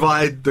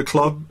provide the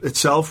club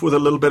itself with a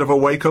little bit of a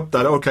wake up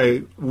that,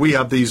 okay, we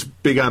have these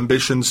big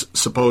ambitions,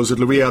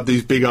 supposedly, we have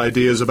these big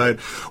ideas about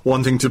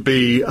wanting to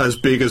be as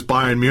big as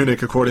Bayern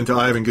Munich, according to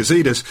Ivan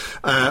Gazidis,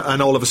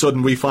 and all of a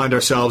sudden we find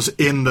ourselves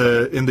in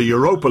the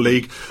Europa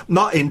League,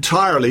 not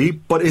entirely,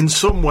 but in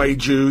some way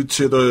due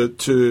to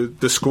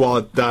the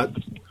squad that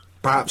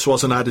perhaps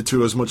wasn't added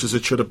to as much as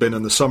it should have been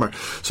in the summer.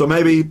 So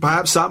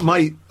perhaps that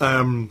might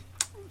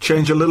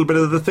change a little bit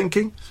of the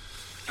thinking.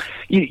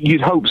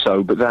 You'd hope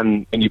so, but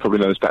then, and you probably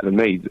know this better than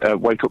me,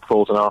 wake-up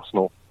calls in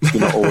Arsenal do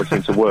not always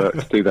seem to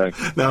work, do they?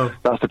 No.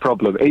 That's the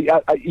problem.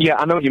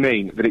 I know what you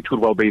mean, that it could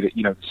well be that,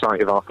 the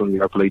sight of Arsenal in the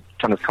Europa League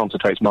kind of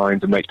concentrates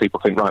minds and makes people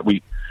think, right,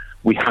 we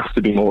have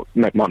to be more,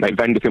 might make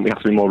Wenger think we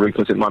have to be more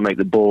ruthless. It might make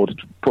the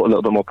board put a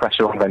little bit more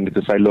pressure on Wenger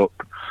to say,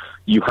 look,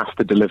 you have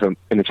to deliver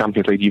in the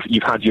Champions League.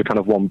 You've had your kind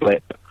of one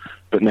blip,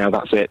 but now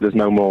that's it. There's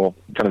no more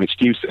kind of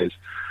excuses.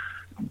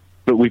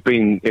 But we've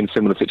been in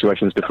similar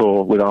situations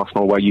before with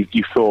Arsenal where you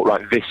thought,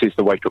 right, this is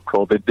the wake-up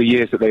call. The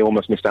years that they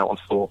almost missed out on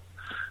four,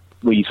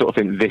 where you sort of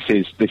think this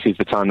is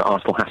the time that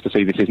Arsenal has to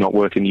see this is not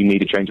working, you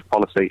need a change of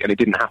policy, and it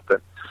didn't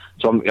happen.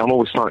 So I'm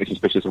always slightly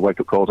suspicious of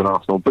wake-up calls on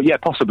Arsenal. But yeah,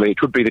 possibly it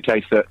could be the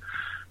case that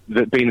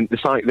being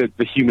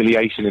the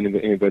humiliation in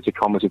inverted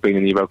commas of being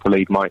in the Europa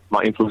League might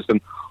influence them,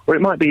 or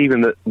it might be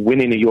even that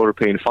winning a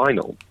European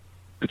final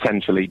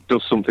potentially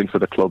does something for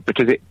the club,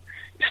 because it's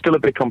still a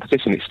big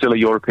competition. It's still a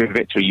European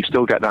victory. You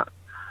still get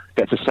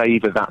to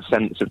savour that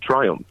sense of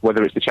triumph,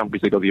 whether it's the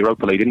Champions League or the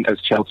Europa League. And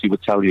as Chelsea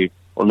would tell you,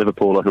 or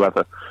Liverpool or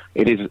whoever,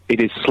 it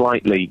is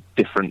slightly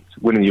different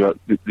winning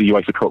the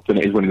UEFA Cup than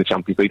it is winning the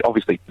Champions League.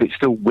 Obviously, but it's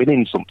still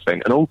winning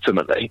something, and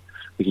ultimately,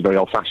 this is very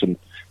old-fashioned,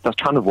 that's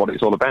kind of what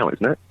it's all about,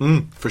 isn't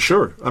it? For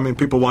sure. I mean,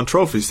 people want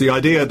trophies. The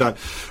idea that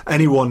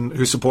anyone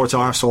who supports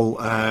Arsenal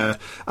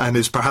and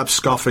is perhaps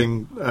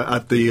scoffing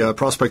at the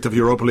prospect of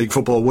Europa League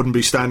football wouldn't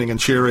be standing and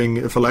cheering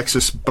if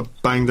Alexis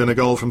banged in a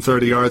goal from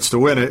 30 yards to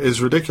win it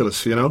is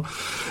ridiculous, you know?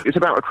 It's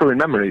about accruing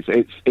memories.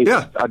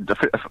 Yeah.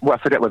 I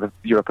forget whether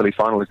the Europa League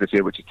final is this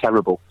year, which is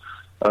terrible.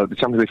 The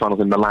Champions League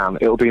final's in Milan.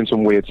 It'll be in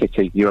some weird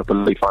city, Europa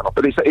League final.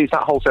 But it's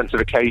that whole sense of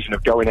occasion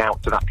of going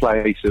out to that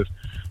place, of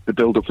the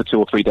build-up for 2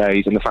 or 3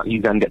 days, and the fact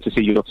you then get to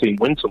see your team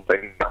win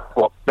something.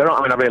 Well,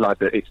 I realise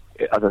that it's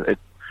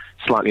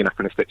slightly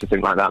anachronistic to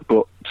think like that,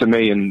 but to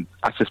me, and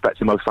I suspect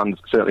to most fans,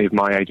 certainly of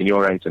my age and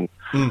your age and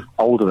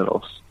older than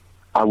us,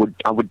 I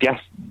would guess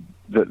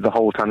that the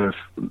whole kind of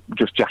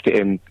just jack it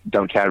in,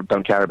 don't care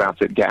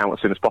about it, get out as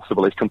soon as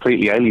possible is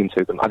completely alien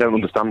to them. I don't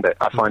understand it.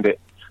 I find it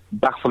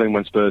baffling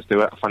when Spurs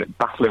do it. I find it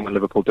baffling when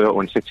Liverpool do it, or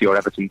when City or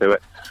Everton do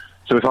it.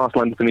 So if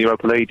Arsenal end up in the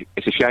Europa League,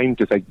 it's a shame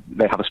because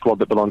they have a squad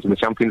that belongs in the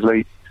Champions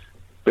League.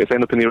 But if they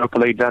end up in the Europa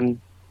League, then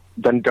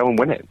go and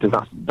win it,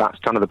 because that's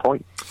kind of the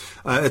point.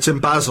 It's in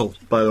Basel,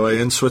 by the way,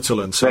 in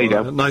Switzerland. So there you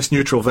go. A nice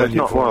neutral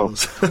venue for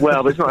us.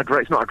 Well, it's not a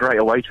great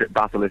away trip,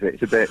 Basel, is it?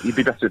 It's a bit. You'd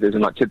be better if it was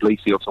in like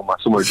Tbilisi or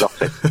somewhere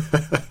exotic.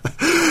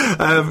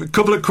 A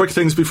couple of quick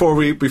things before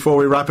we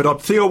wrap it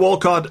up. Theo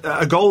Walcott,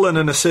 a goal and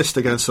an assist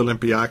against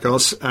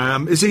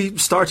Olympiacos. Is he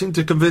starting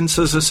to convince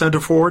as a centre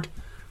forward?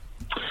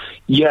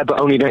 Yeah, but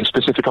only against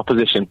specific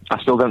opposition.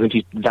 I still don't think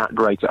he's that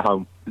great at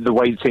home. The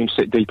way the team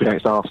sit deep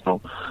against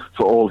Arsenal,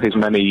 for all his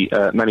many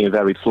and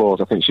varied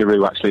flaws, I think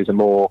Giroud actually is a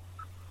more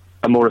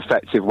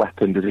effective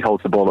weapon. Does he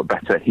hold the ball up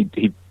better?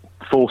 He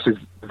forces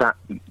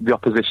the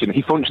opposition.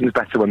 He functions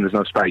better when there's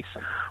no space.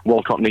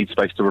 Walcott needs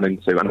space to run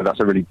into. I know that's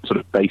a really sort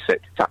of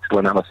basic tactical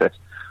analysis,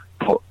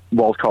 but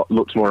Walcott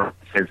looks more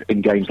effective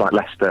in games like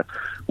Leicester,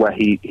 where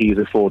he is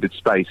afforded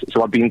space.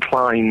 So I'd be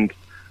inclined,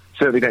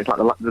 certainly against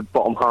like the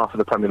bottom half of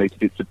the Premier League,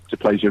 to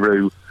play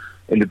Giroud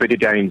in the bigger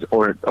games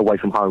or away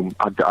from home.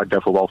 I'd go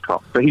for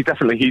Walcott. But he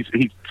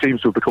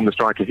seems to have become the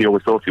striker he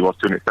always thought he was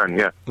to an extent.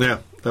 Yeah.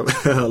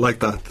 I like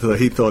that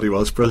he thought he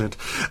was brilliant.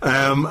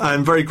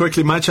 And very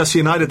quickly, Manchester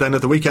United then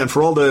at the weekend,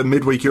 for all the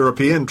midweek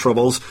European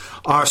troubles,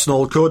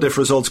 Arsenal could, if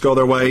results go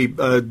their way,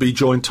 be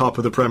joint top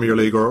of the Premier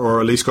League, or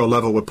at least go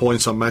level with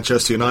points on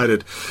Manchester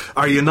United.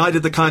 Are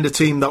United the kind of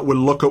team that will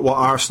look at what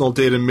Arsenal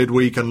did in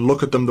midweek and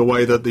look at them the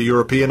way that the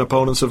European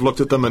opponents have looked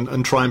at them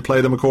and try and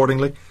play them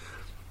accordingly?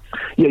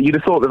 Yeah, you'd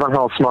have thought that Van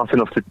Gaal's smart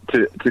enough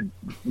to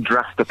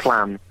draft a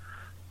plan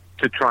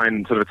to try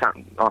and sort of attack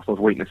Arsenal's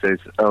weaknesses,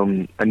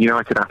 and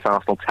United at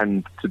Arsenal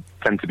tend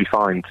to be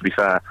fine, to be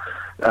fair.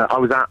 I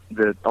was at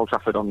the Old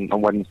Trafford on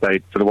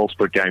Wednesday for the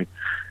Wolfsburg game.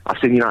 I've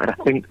seen United,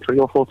 I think, 3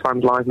 or 4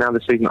 times live now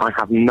this season. I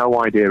have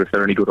no idea if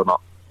they're any good or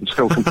not. I'm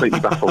still completely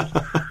baffled.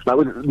 Like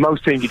with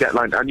most teams, you get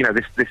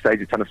this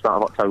stage is kind of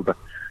start of October.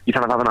 You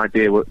kind of have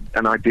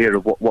an idea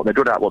of what they're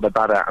good at, what they're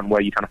bad at, and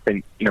where you kind of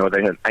think, are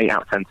they an 8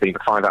 out of 10 team,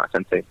 a 5 out of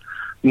 10 team?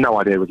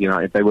 No idea with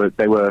United. They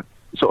were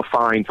sort of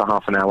fine for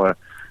half an hour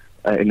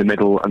in the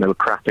middle, and they were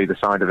crap either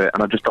side of it.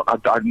 And I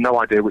have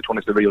no idea which one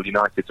is the real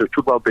United. So it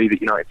could well be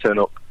that United turn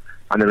up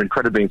and they're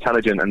incredibly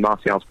intelligent, and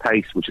Martial's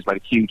pace, which has made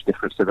a huge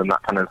difference to them,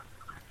 that kind of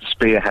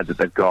spearhead that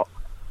they've got.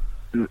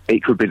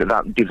 It could be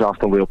that gives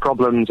Arsenal real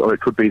problems, or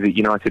it could be that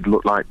United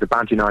look like the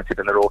bad United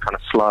and they're all kind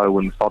of slow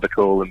and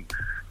methodical and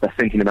they're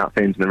thinking about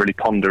things and they're really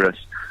ponderous.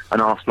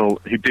 And Arsenal,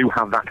 who do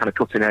have that kind of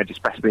cutting edge,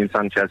 especially in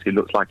Sanchez, who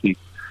looks like he's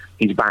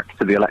back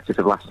to the Alexis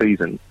of last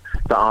season,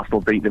 that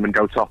Arsenal beat them and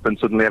go top and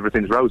suddenly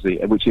everything's rosy,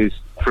 which is,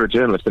 for a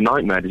journalist, a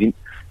nightmare. It's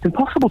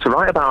impossible to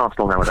write about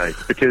Arsenal nowadays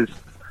because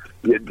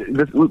we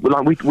didn't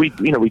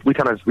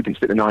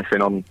stick the knife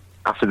in on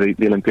after the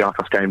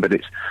Olympiacos game, but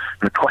it's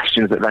the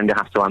questions that Wenger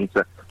has to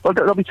answer. Well,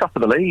 they'll be top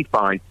of the league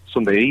by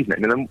Sunday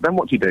evening, and then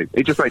what do you do?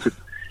 It just makes it.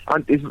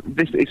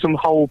 It's some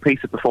whole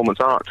piece of performance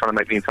art trying to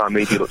make the entire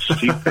media look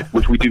stupid,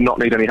 which we do not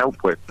need any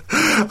help with.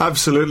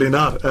 Absolutely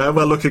not.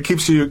 Well, look, it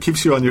keeps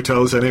you on your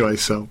toes anyway.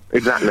 So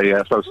exactly, yeah,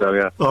 I suppose so.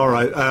 Yeah. All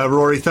right,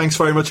 Rory. Thanks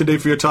very much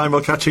indeed for your time.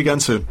 We'll catch you again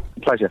soon.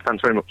 Pleasure.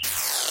 Thanks very much.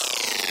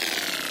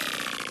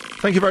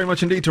 Thank you very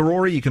much indeed to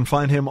Rory. You can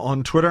find him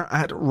on Twitter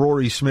at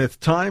Rory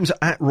Smith Times,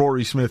 at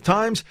Rory Smith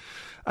Times,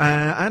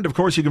 and of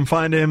course you can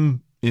find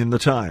him in the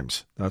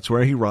Times. That's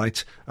where he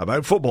writes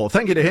about football.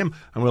 Thank you to him,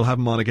 and we'll have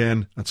him on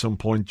again at some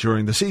point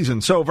during the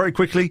season. So very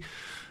quickly,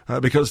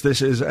 because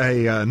this is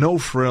a no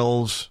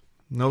frills,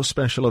 No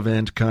special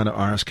event kind of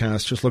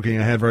Arsecast. Just looking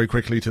ahead very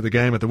quickly to the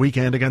game at the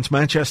weekend against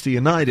Manchester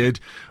United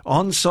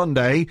on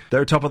Sunday.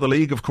 They're top of the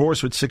league, of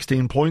course, with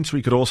 16 points.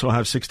 We could also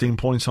have 16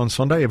 points on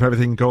Sunday if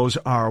everything goes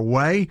our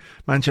way.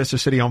 Manchester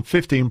City on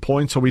 15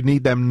 points, so we'd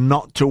need them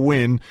not to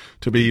win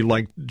to be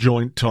like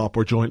joint top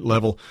or joint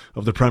level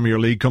of the Premier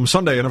League come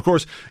Sunday. And of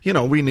course, you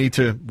know, we need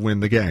to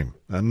win the game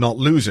and not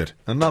lose it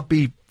and not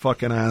be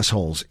fucking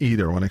assholes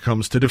either when it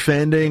comes to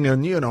defending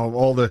and, you know,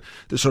 all the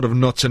sort of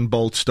nuts and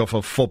bolts stuff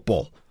of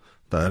football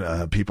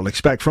that people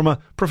expect from a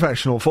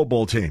professional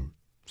football team.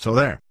 So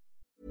there.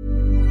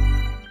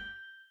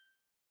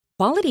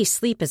 Quality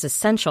sleep is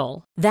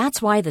essential.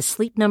 That's why the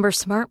Sleep Number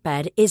Smart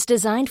Bed is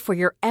designed for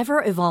your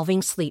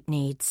ever-evolving sleep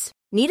needs.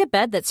 Need a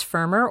bed that's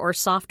firmer or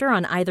softer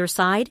on either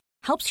side?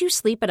 Helps you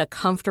sleep at a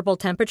comfortable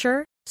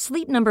temperature?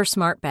 Sleep Number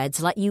Smart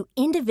Beds let you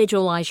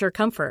individualize your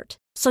comfort,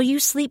 so you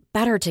sleep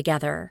better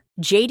together.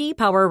 J.D.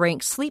 Power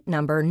ranks Sleep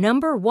Number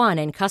number 1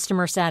 in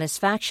customer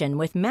satisfaction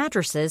with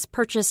mattresses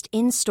purchased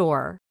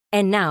in-store.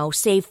 And now,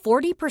 save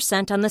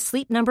 40% on the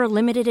Sleep Number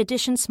Limited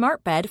Edition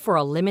Smart Bed for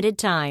a limited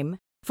time.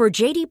 For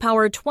J.D.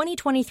 Power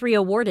 2023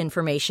 award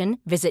information,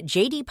 visit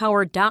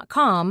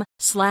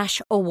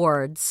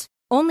jdpower.com/awards.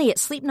 Only at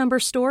Sleep Number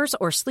stores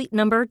or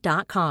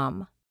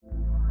sleepnumber.com.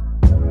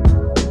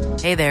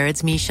 Hey there,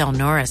 it's Michelle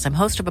Norris. I'm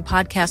host of a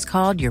podcast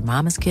called Your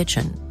Mama's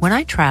Kitchen. When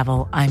I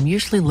travel, I'm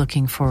usually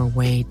looking for a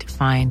way to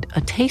find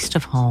a taste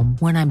of home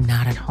when I'm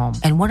not at home.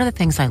 And one of the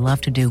things I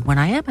love to do when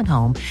I am at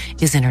home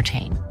is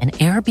entertain. And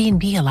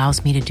Airbnb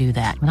allows me to do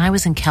that. When I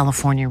was in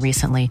California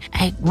recently,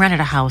 I rented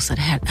a house that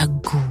had a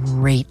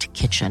great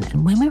kitchen.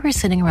 And when we were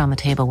sitting around the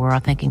table, we were all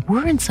thinking,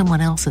 we're in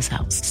someone else's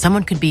house.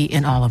 Someone could be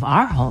in all of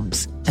our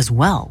homes as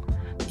well.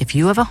 If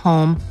you have a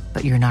home,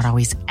 but you're not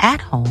always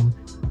at home,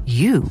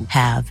 you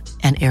have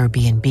an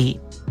Airbnb.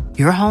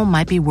 Your home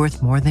might be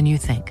worth more than you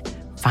think.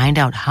 Find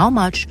out how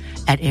much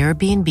at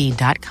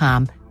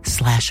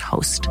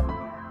airbnb.com/host.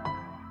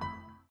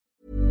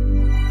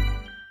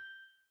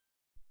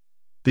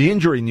 The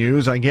injury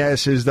news, I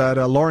guess, is that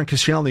Laurent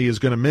Koscielny is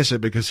going to miss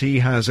it because he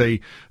has a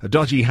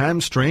dodgy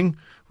hamstring.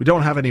 We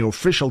don't have any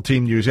official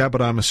team news yet,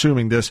 but I'm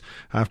assuming this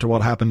after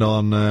what happened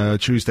on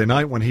Tuesday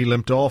night when he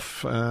limped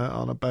off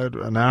on about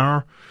an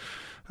hour.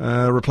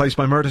 Replaced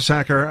by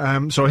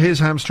Mertesacker. So his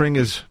hamstring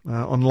is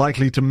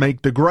unlikely to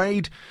make the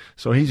grade,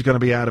 so he's going to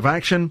be out of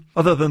action.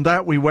 Other than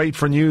that, we wait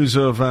for news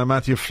of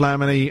Matthew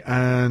Flamini,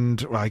 and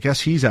well, I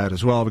guess he's out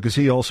as well because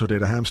he also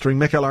did a hamstring.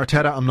 Mikel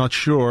Arteta, I'm not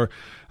sure.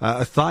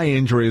 A thigh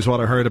injury is what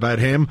I heard about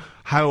him.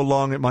 How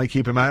long it might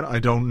keep him out, I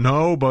don't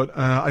know, but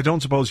I don't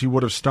suppose he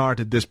would have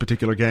started this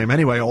particular game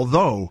anyway,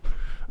 although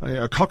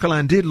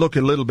Coquelin did look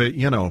a little bit,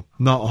 not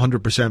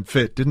 100%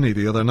 fit, didn't he,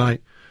 the other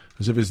night?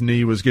 As if his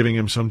knee was giving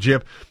him some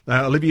jip.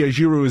 Olivier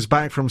Giroud is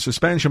back from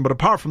suspension, but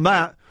apart from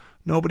that,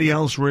 nobody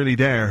else really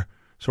there.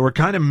 So we're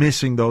kind of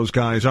missing those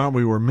guys, aren't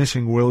we? We're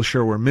missing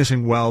Wilshere, we're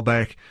missing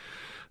Welbeck,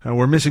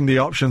 we're missing the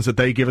options that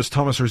they give us.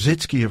 Thomas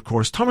Rosicky, of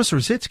course. Thomas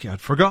Rosicky,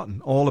 I'd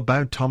forgotten all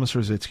about Thomas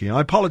Rosicky.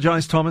 I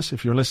apologise, Thomas,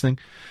 if you're listening,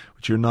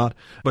 which you're not.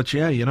 But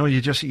yeah, you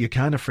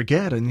kind of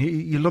forget, and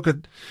you look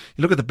at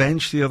the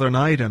bench the other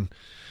night, and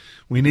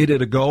we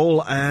needed a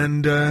goal,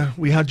 and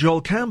we had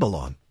Joel Campbell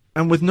on.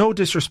 And with no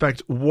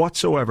disrespect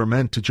whatsoever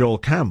meant to Joel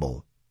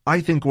Campbell,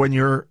 I think when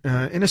you're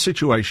in a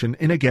situation,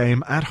 in a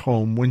game, at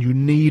home, when you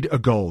need a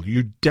goal,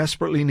 you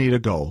desperately need a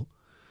goal,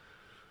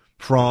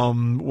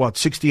 from,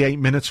 68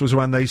 minutes was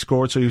when they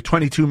scored, so you have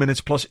 22 minutes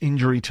plus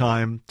injury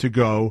time to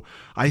go.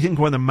 I think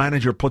when the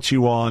manager puts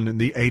you on in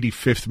the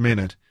 85th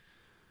minute,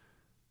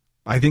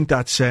 I think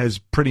that says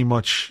pretty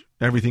much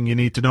everything you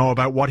need to know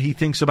about what he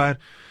thinks about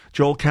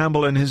Joel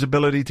Campbell and his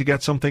ability to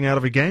get something out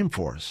of a game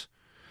for us.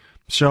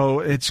 So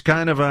it's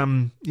kind of,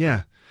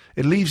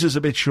 it leaves us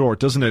a bit short,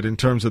 doesn't it, in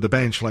terms of the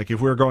bench? Like, if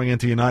we're going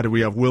into United,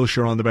 we have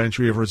Wilshere on the bench,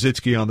 we have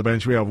Rosicky on the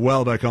bench, we have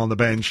Welbeck on the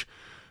bench.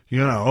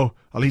 At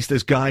least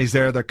there's guys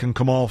there that can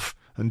come off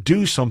and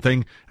do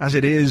something. As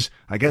it is,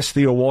 I guess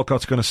Theo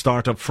Walcott's going to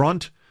start up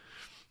front.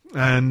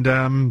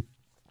 And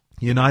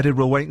United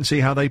will wait and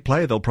see how they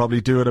play. They'll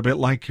probably do it a bit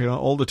like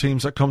all the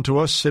teams that come to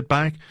us, sit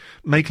back,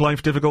 make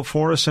life difficult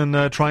for us,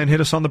 and try and hit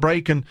us on the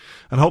break and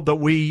hope that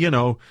we,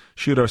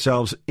 shoot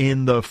ourselves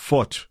in the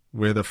foot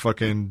with a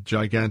fucking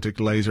gigantic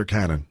laser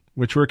cannon,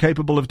 which we're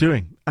capable of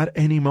doing at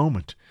any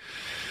moment.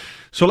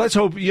 So let's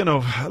hope,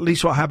 at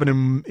least what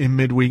happened in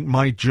midweek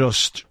might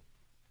just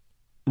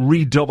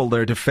redouble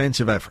their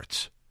defensive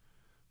efforts.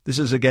 This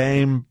is a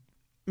game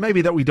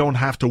maybe that we don't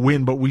have to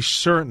win, but we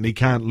certainly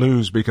can't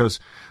lose because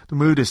the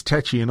mood is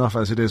tetchy enough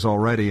as it is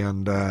already,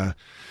 and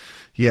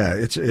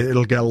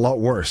it'll get a lot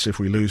worse if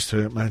we lose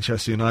to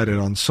Manchester United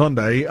on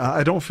Sunday.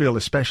 I don't feel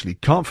especially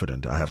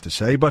confident, I have to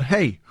say, but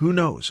hey, who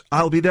knows?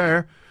 I'll be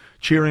there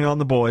cheering on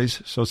the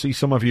boys, so see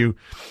some of you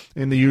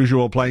in the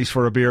usual place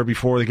for a beer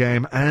before the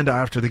game and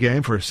after the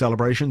game for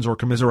celebrations or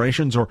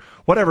commiserations or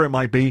whatever it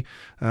might be.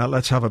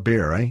 Let's have a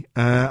beer, eh?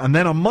 And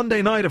then on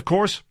Monday night, of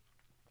course,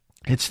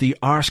 It's the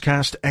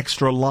Arscast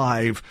Extra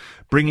Live,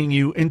 bringing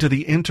you into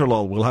the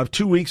interlull. We'll have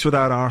 2 weeks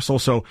without Arsenal,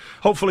 so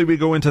hopefully we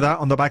go into that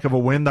on the back of a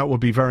win. That would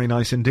be very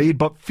nice indeed.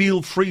 But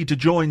feel free to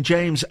join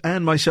James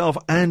and myself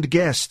and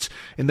guests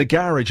in the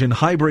garage in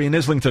Highbury in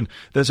Islington.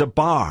 There's a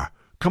bar.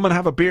 Come and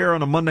have a beer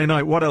on a Monday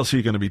night. What else are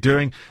you going to be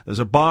doing? There's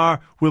a bar.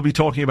 We'll be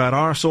talking about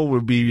Arsenal.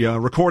 We'll be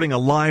recording a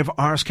live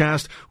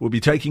Arscast. We'll be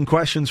taking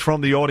questions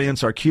from the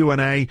audience, our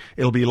Q&A.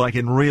 It'll be like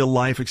in real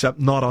life, except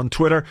not on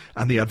Twitter.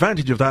 And the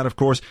advantage of that, of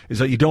course, is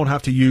that you don't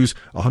have to use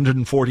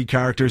 140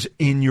 characters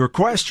in your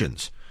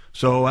questions.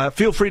 So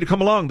feel free to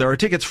come along. There are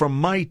tickets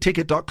from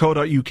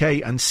myticket.co.uk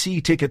and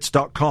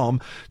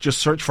ctickets.com. Just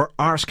search for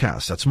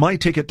Arscast. That's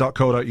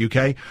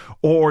myticket.co.uk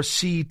or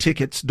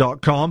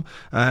ctickets.com.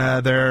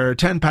 They're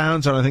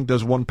 £10, and I think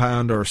there's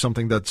 £1 or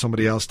something that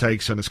somebody else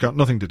takes, and it's got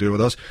nothing to do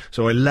with us.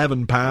 So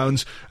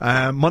 £11.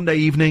 Monday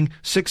evening,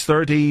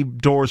 6:30,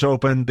 doors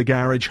open, the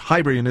garage,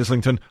 Highbury in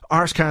Islington.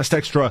 Arscast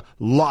Extra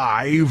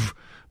Live.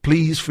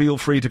 Please feel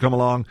free to come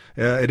along.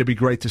 It'd be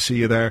great to see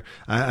you there.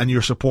 And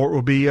your support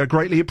will be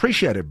greatly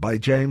appreciated by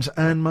James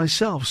and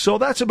myself. So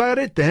that's about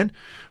it then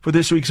for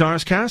this week's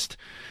Arscast.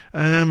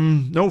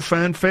 No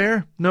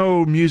fanfare,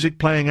 no music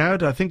playing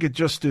out. I think it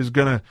just is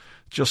going to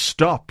just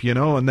stop,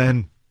 and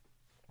then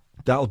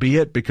that'll be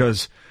it,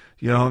 because,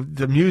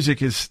 the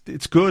music it's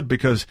good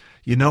because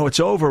it's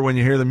over when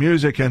you hear the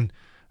music, and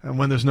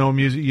when there's no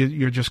music,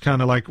 you're just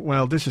kind of like,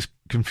 well, this is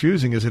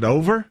confusing. Is it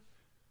over?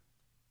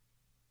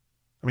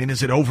 I mean,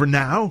 is it over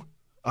now?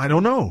 I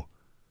don't know.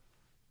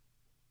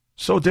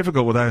 So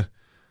difficult without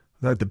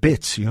the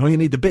bits. You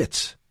need the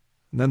bits.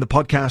 And then the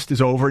podcast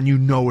is over and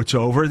it's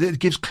over. It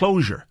gives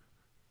closure.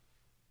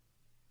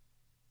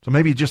 So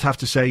maybe you just have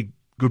to say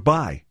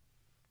goodbye.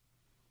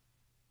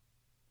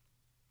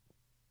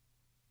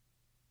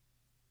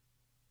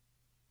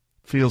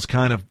 Feels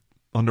kind of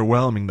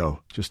underwhelming,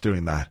 though, just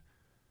doing that.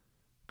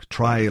 Could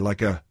try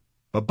like a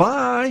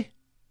bye-bye.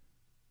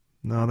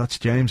 No, that's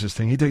James's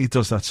thing. He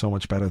does that so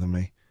much better than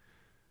me.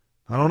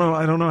 I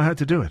don't know how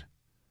to do it.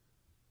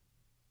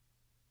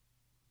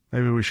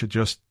 Maybe we should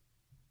just,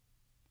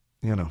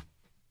 yeah,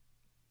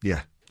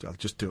 I'll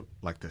just do it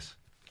like this.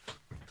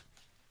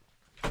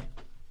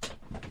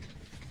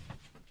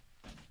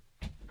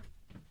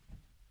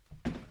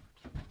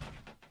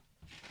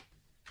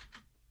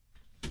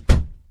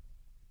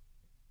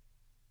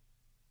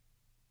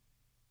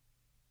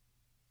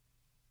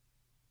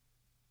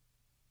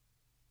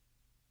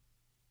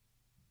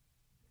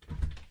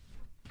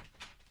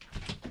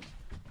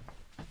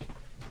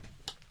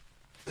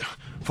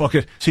 Fuck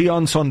it. See you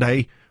on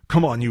Sunday.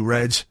 Come on, you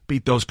Reds.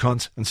 Beat those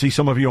cunts. And see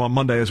some of you on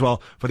Monday as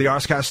well for the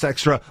Arscast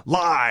Extra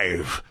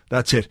Live.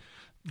 That's it.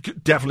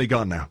 Definitely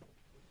gone now.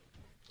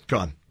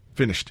 Gone.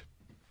 Finished.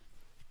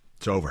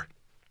 It's over.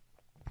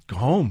 Go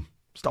home.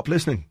 Stop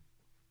listening.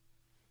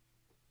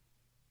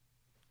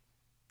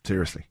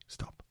 Seriously,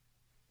 stop.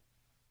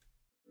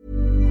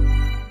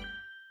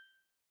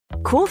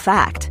 Cool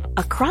fact,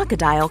 a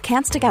crocodile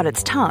can't stick out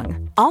its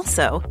tongue.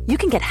 Also, you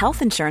can get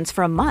health insurance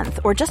for a month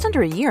or just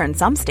under a year in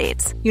some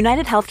states.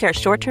 United Healthcare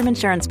short-term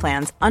insurance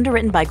plans,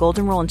 underwritten by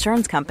Golden Rule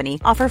Insurance Company,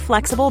 offer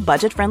flexible,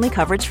 budget-friendly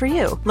coverage for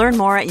you. Learn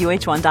more at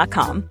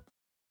uh1.com.